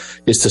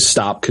rates is to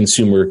stop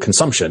consumer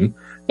consumption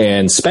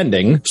and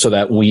spending so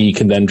that we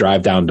can then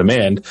drive down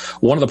demand.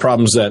 One of the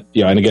problems that,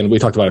 and again, we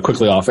talked about it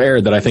quickly off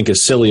air, that I think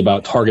is silly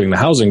about targeting the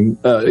housing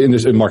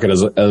industry market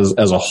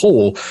as a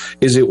whole,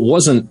 is it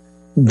wasn't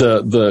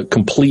the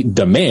complete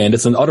demand.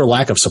 It's an utter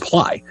lack of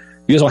supply.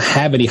 You guys don't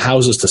have any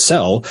houses to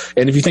sell.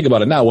 And if you think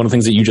about it now, one of the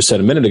things that you just said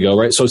a minute ago,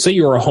 right? So say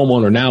you're a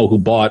homeowner now who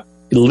bought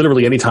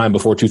literally any time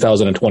before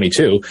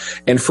 2022,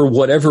 and for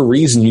whatever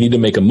reason you need to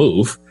make a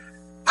move.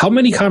 How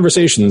many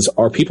conversations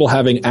are people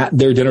having at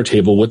their dinner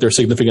table with their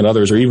significant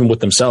others or even with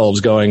themselves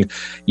going,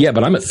 yeah,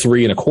 but I'm at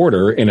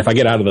 3.25, and if I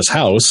get out of this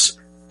house,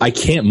 I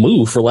can't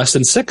move for less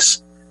than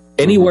 6.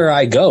 Anywhere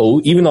I go,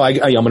 even though I'm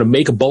going to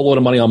make a boatload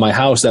of money on my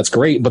house, that's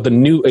great. But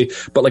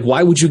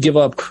why would you give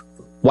up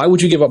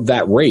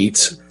that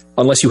rate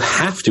unless you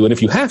have to? And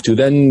if you have to,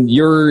 then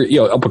you're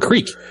up a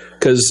creek,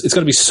 because it's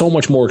going to be so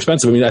much more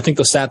expensive. I think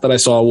the stat that I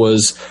saw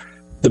was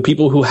the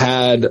people who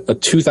had a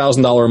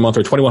 $2,000 a month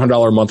or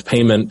 $2,100 a month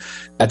payment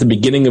at the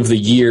beginning of the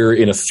year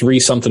in a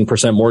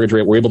 3% mortgage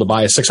rate were able to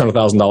buy a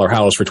 $600,000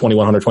 house for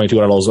 $2,100,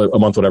 $2,200 a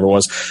month, whatever it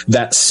was.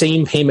 That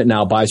same payment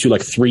now buys you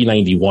like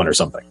 $391 or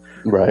something.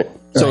 Right.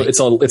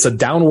 So it's a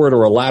downward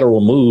or a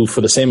lateral move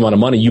for the same amount of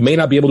money. You may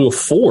not be able to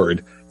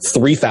afford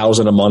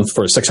 $3,000 a month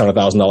for a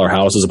 $600,000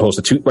 house as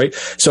opposed to $2,000, right?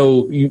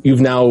 So you've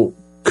now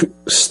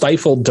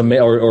stifled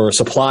demand or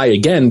supply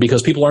again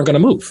because people aren't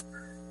going to move.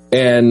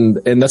 And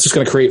that's just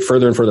going to create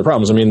further and further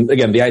problems.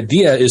 Again, the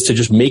idea is to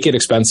just make it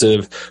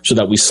expensive so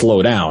that we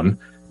slow down.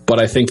 But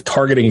I think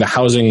targeting the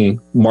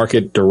housing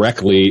market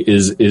directly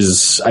is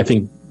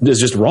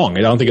just wrong.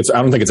 I don't think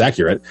it's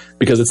accurate,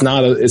 because it's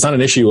not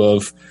an issue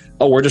of,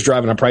 we're just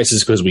driving up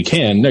prices because we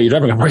can. No, you're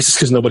driving up prices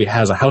because nobody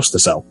has a house to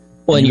sell.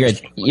 Well,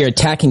 and you're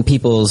attacking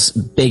people's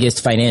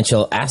biggest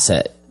financial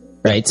asset,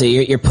 right? So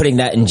you're putting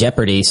that in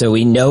jeopardy. So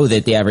we know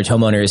that the average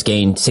homeowner has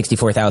gained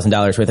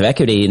 $64,000 worth of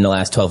equity in the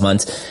last 12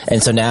 months.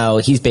 And so now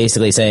he's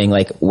basically saying,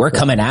 like, we're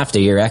coming after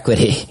your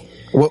equity.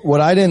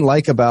 What I didn't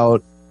like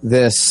about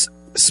this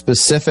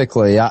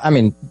specifically, I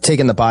mean,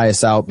 taking the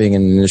bias out, being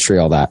in the industry,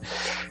 all that,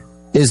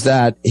 is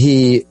that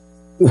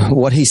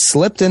what he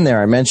slipped in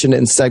there, I mentioned it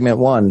in segment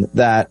 1,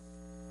 that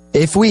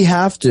if we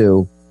have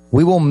to,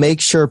 we will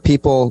make sure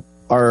people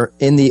are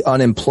in the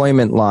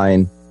unemployment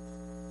line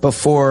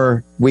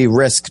before we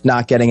risk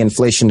not getting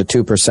inflation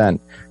to 2%.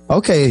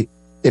 Okay,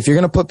 if you're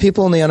going to put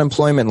people in the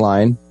unemployment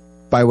line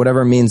by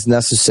whatever means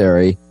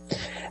necessary,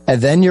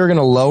 and then you're going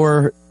to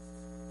lower,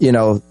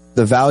 the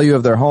value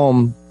of their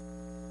home,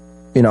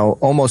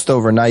 almost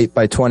overnight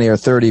by 20 or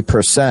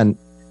 30%.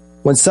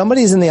 When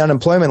somebody's in the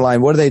unemployment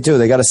line, what do?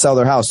 They got to sell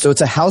their house. So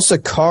it's a house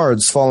of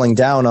cards falling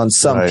down on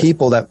some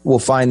people that will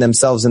find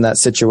themselves in that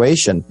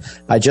situation.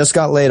 I just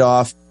got laid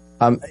off.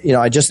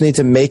 I just need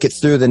to make it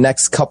through the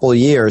next couple of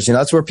years.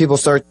 That's where people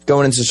start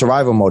going into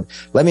survival mode.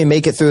 Let me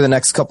make it through the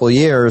next couple of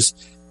years.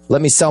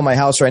 Let me sell my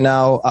house right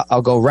now.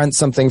 I'll go rent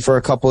something for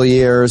a couple of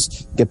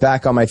years, get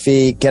back on my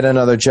feet, get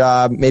another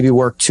job, maybe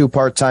work 2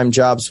 part-time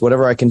jobs,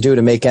 whatever I can do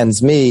to make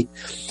ends meet.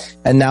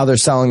 And now they're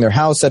selling their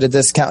house at a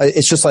discount.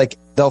 It's just like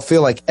they'll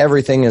feel like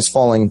everything is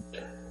falling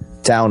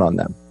down on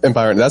them. And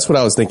Byron, that's what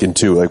I was thinking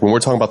too. Like when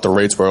we're talking about the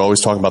rates, we're always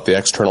talking about the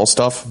external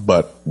stuff,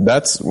 but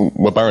that's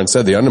what Byron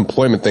said. The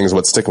unemployment thing is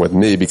what's sticking with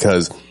me,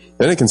 because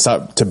then it can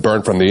start to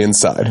burn from the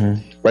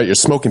inside, right? You're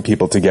smoking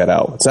people to get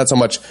out. It's not so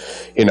much,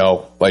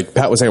 like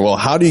Pat was saying, well,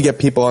 how do you get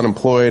people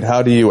unemployed?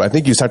 I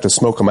think you start to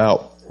smoke them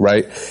out,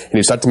 right? And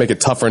you start to make it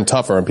tougher and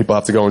tougher, and people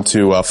have to go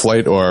into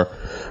flight or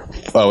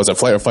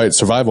fight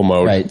survival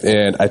mode. Right.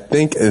 And I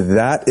think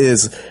that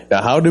is,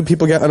 now how do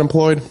people get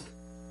unemployed?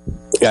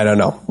 I don't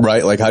know,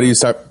 right? Like, how do you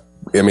start?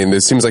 I mean,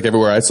 it seems like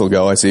everywhere I still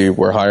go, I see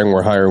we're hiring.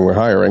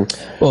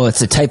 Well, it's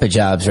the type of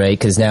jobs, right?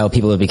 Because now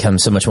people have become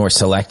so much more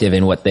selective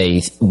in what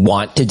they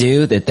want to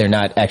do that they're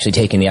not actually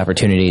taking the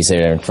opportunities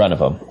that are in front of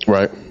them.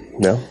 Right.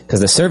 Yeah. Because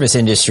the service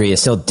industry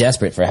is still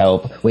desperate for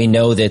help. We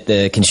know that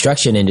the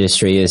construction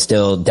industry is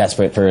still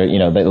desperate for,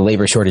 the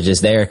labor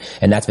shortages there,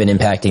 and that's been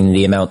impacting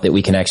the amount that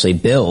we can actually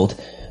build,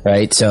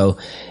 right? So,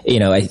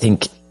 I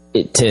think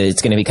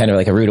it's going to be kind of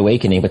like a rude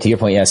awakening. But to your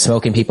point,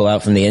 smoking people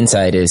out from the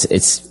inside it's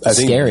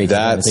scary.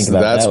 That's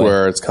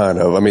where it's kind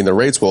of, I mean, the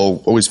rates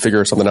will always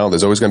figure something out.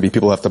 There's always going to be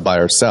people who have to buy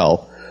or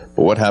sell.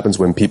 But what happens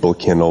when people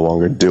can no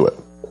longer do it?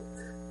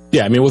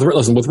 Yeah, I mean,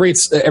 with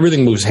rates,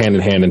 everything moves hand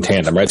in hand in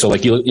tandem, right? So,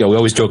 like, we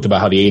always joked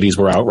about how the 80s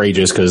were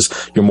outrageous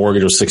because your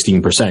mortgage was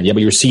 16%. Yeah,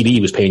 but your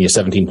CD was paying you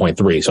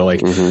 17.3. So,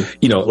 like,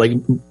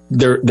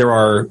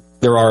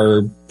 there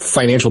are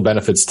financial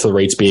benefits to the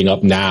rates being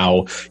up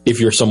now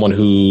if you're someone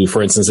who,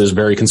 for instance, is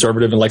very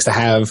conservative and likes to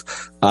have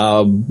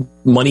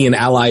money in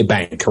Ally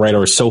Bank, right,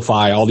 or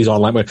SoFi, all these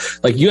online.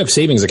 Like, you have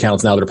savings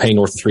accounts now that are paying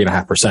north of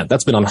 3.5%.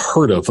 That's been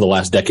unheard of for the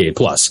last decade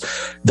plus.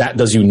 That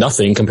does you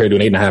nothing compared to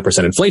an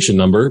 8.5% inflation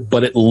number,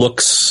 but it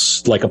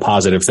looks like a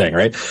positive thing,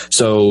 right?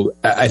 So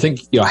I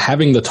think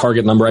having the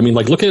target number. I mean,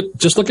 like, look at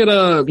you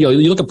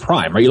look at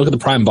prime, right? You look at the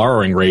prime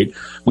borrowing rate.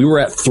 We were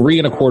at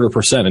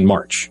 3.25% in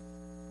March.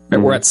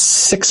 And we're at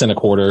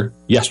 6.25%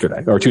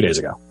 yesterday or 2 days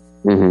ago.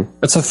 Mm-hmm.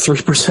 That's a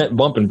 3%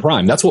 bump in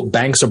prime. That's what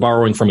banks are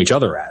borrowing from each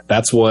other at.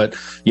 That's what,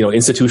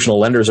 institutional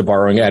lenders are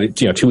borrowing at,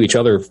 to each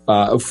other,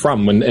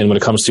 from. When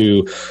it comes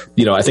to,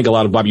 I think a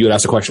lot of, Bob, you had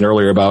asked a question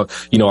earlier about,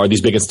 are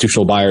these big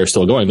institutional buyers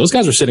still going? Those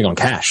guys are sitting on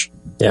cash.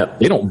 Yeah.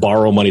 They don't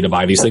borrow money to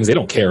buy these things. They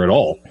don't care at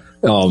all.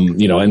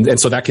 And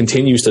so that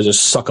continues to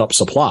just suck up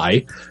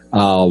supply,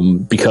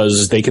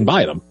 because they can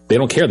buy them. They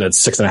don't care that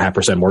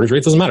 6.5% mortgage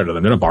rate doesn't matter to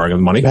them. They're not borrowing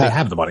the money. They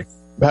have the money.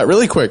 Pat,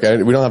 really quick,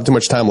 we don't have too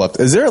much time left.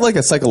 Is there like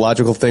a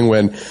psychological thing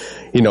when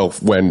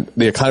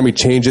the economy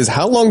changes?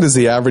 How long does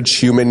the average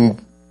human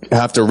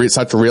have to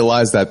start to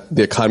realize that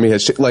the economy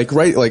has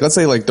let's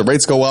say like the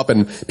rates go up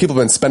and people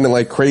have been spending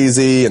like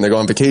crazy and they're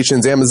going on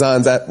vacations.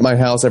 Amazon's at my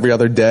house every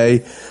other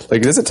day.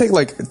 Like, does it take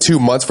like 2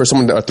 months or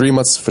 3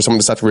 months for someone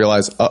to start to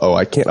realize,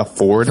 I can't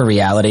afford for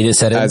reality to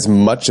set in as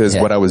much as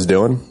what I was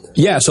doing?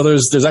 Yeah, so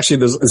there's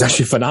actually a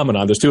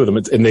phenomenon. There's two of them,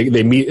 and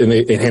they meet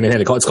hand in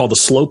hand. It's called the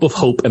slope of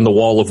hope and the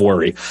wall of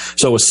worry.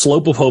 So a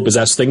slope of hope is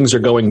as things are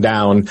going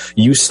down,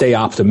 you stay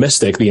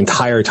optimistic the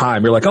entire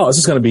time. You're like,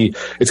 it's going to be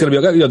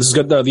okay. This is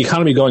good. The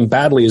economy going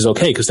badly is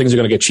okay because things are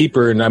going to get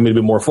cheaper and I'm going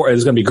to be more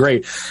it's going to be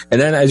great.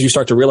 And then as you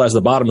start to realize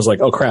the bottom is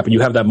like, oh crap, and you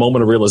have that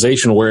moment of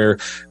realization where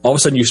all of a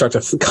sudden you start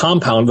to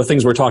compound the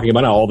things we're talking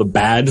about now, all the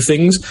bad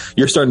things.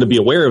 You're starting to be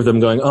aware of them,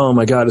 going, oh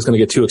my God, it's going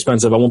to get too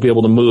expensive. I won't be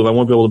able to move. I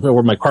won't be able to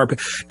wear my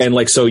carpet. And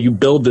like, so you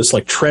build this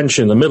like trench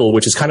in the middle,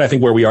 which is kind of, I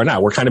think, where we are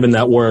now. We're kind of in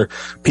that where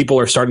people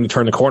are starting to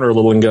turn the corner a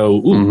little and go,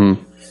 ooh,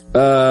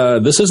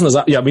 this isn't as,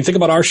 I mean, think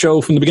about our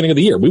show from the beginning of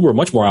the year. We were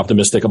much more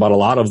optimistic about a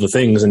lot of the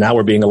things, and now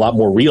we're being a lot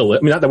more real. I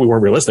mean, not that we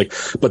weren't realistic,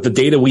 but the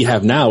data we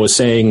have now is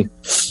saying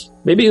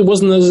maybe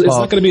it's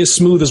not going to be as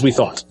smooth as we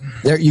thought.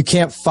 You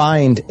can't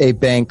find a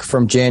bank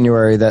from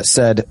January that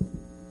said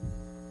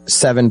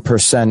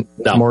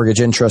 7%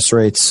 mortgage interest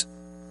rates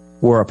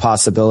were a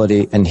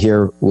possibility, and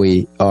here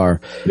we are.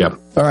 Yep.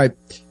 All right.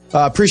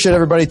 Appreciate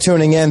everybody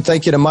tuning in.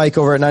 Thank you to Mike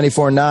over at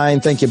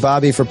 94.9. Thank you,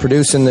 Bobby, for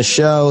producing the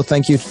show.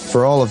 Thank you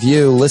for all of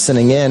you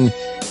listening in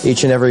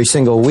each and every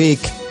single week.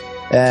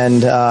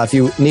 And if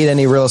you need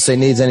any real estate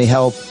needs, any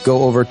help,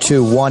 go over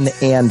to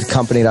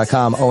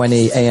oneandcompany.com,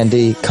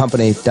 ONEAND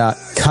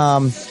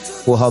company.com.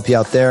 We'll help you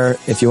out there.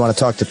 If you want to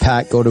talk to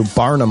Pat, go to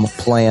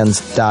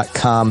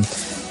barnumplans.com.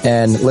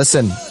 And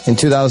listen, in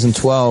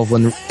 2012,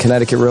 when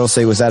Connecticut real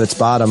estate was at its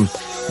bottom,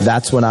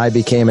 that's when I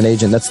became an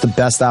agent. That's the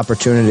best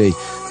opportunity.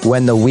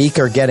 When the weak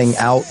are getting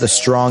out, the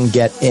strong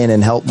get in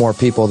and help more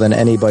people than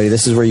anybody.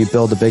 This is where you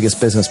build the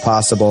biggest business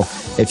possible.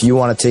 If you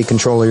want to take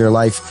control of your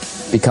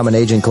life, become an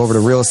agent, go over to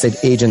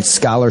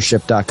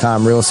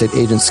realestateagentscholarship.com,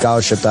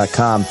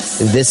 realestateagentscholarship.com.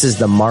 This is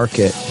the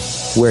market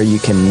where you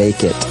can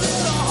make it.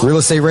 Real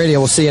Estate Radio,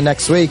 we'll see you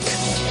next week.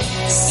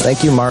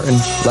 Thank you, Martin.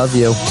 Love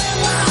you.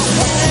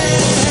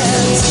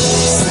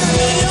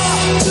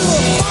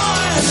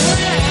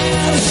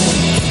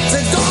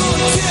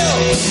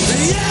 The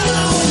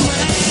yellow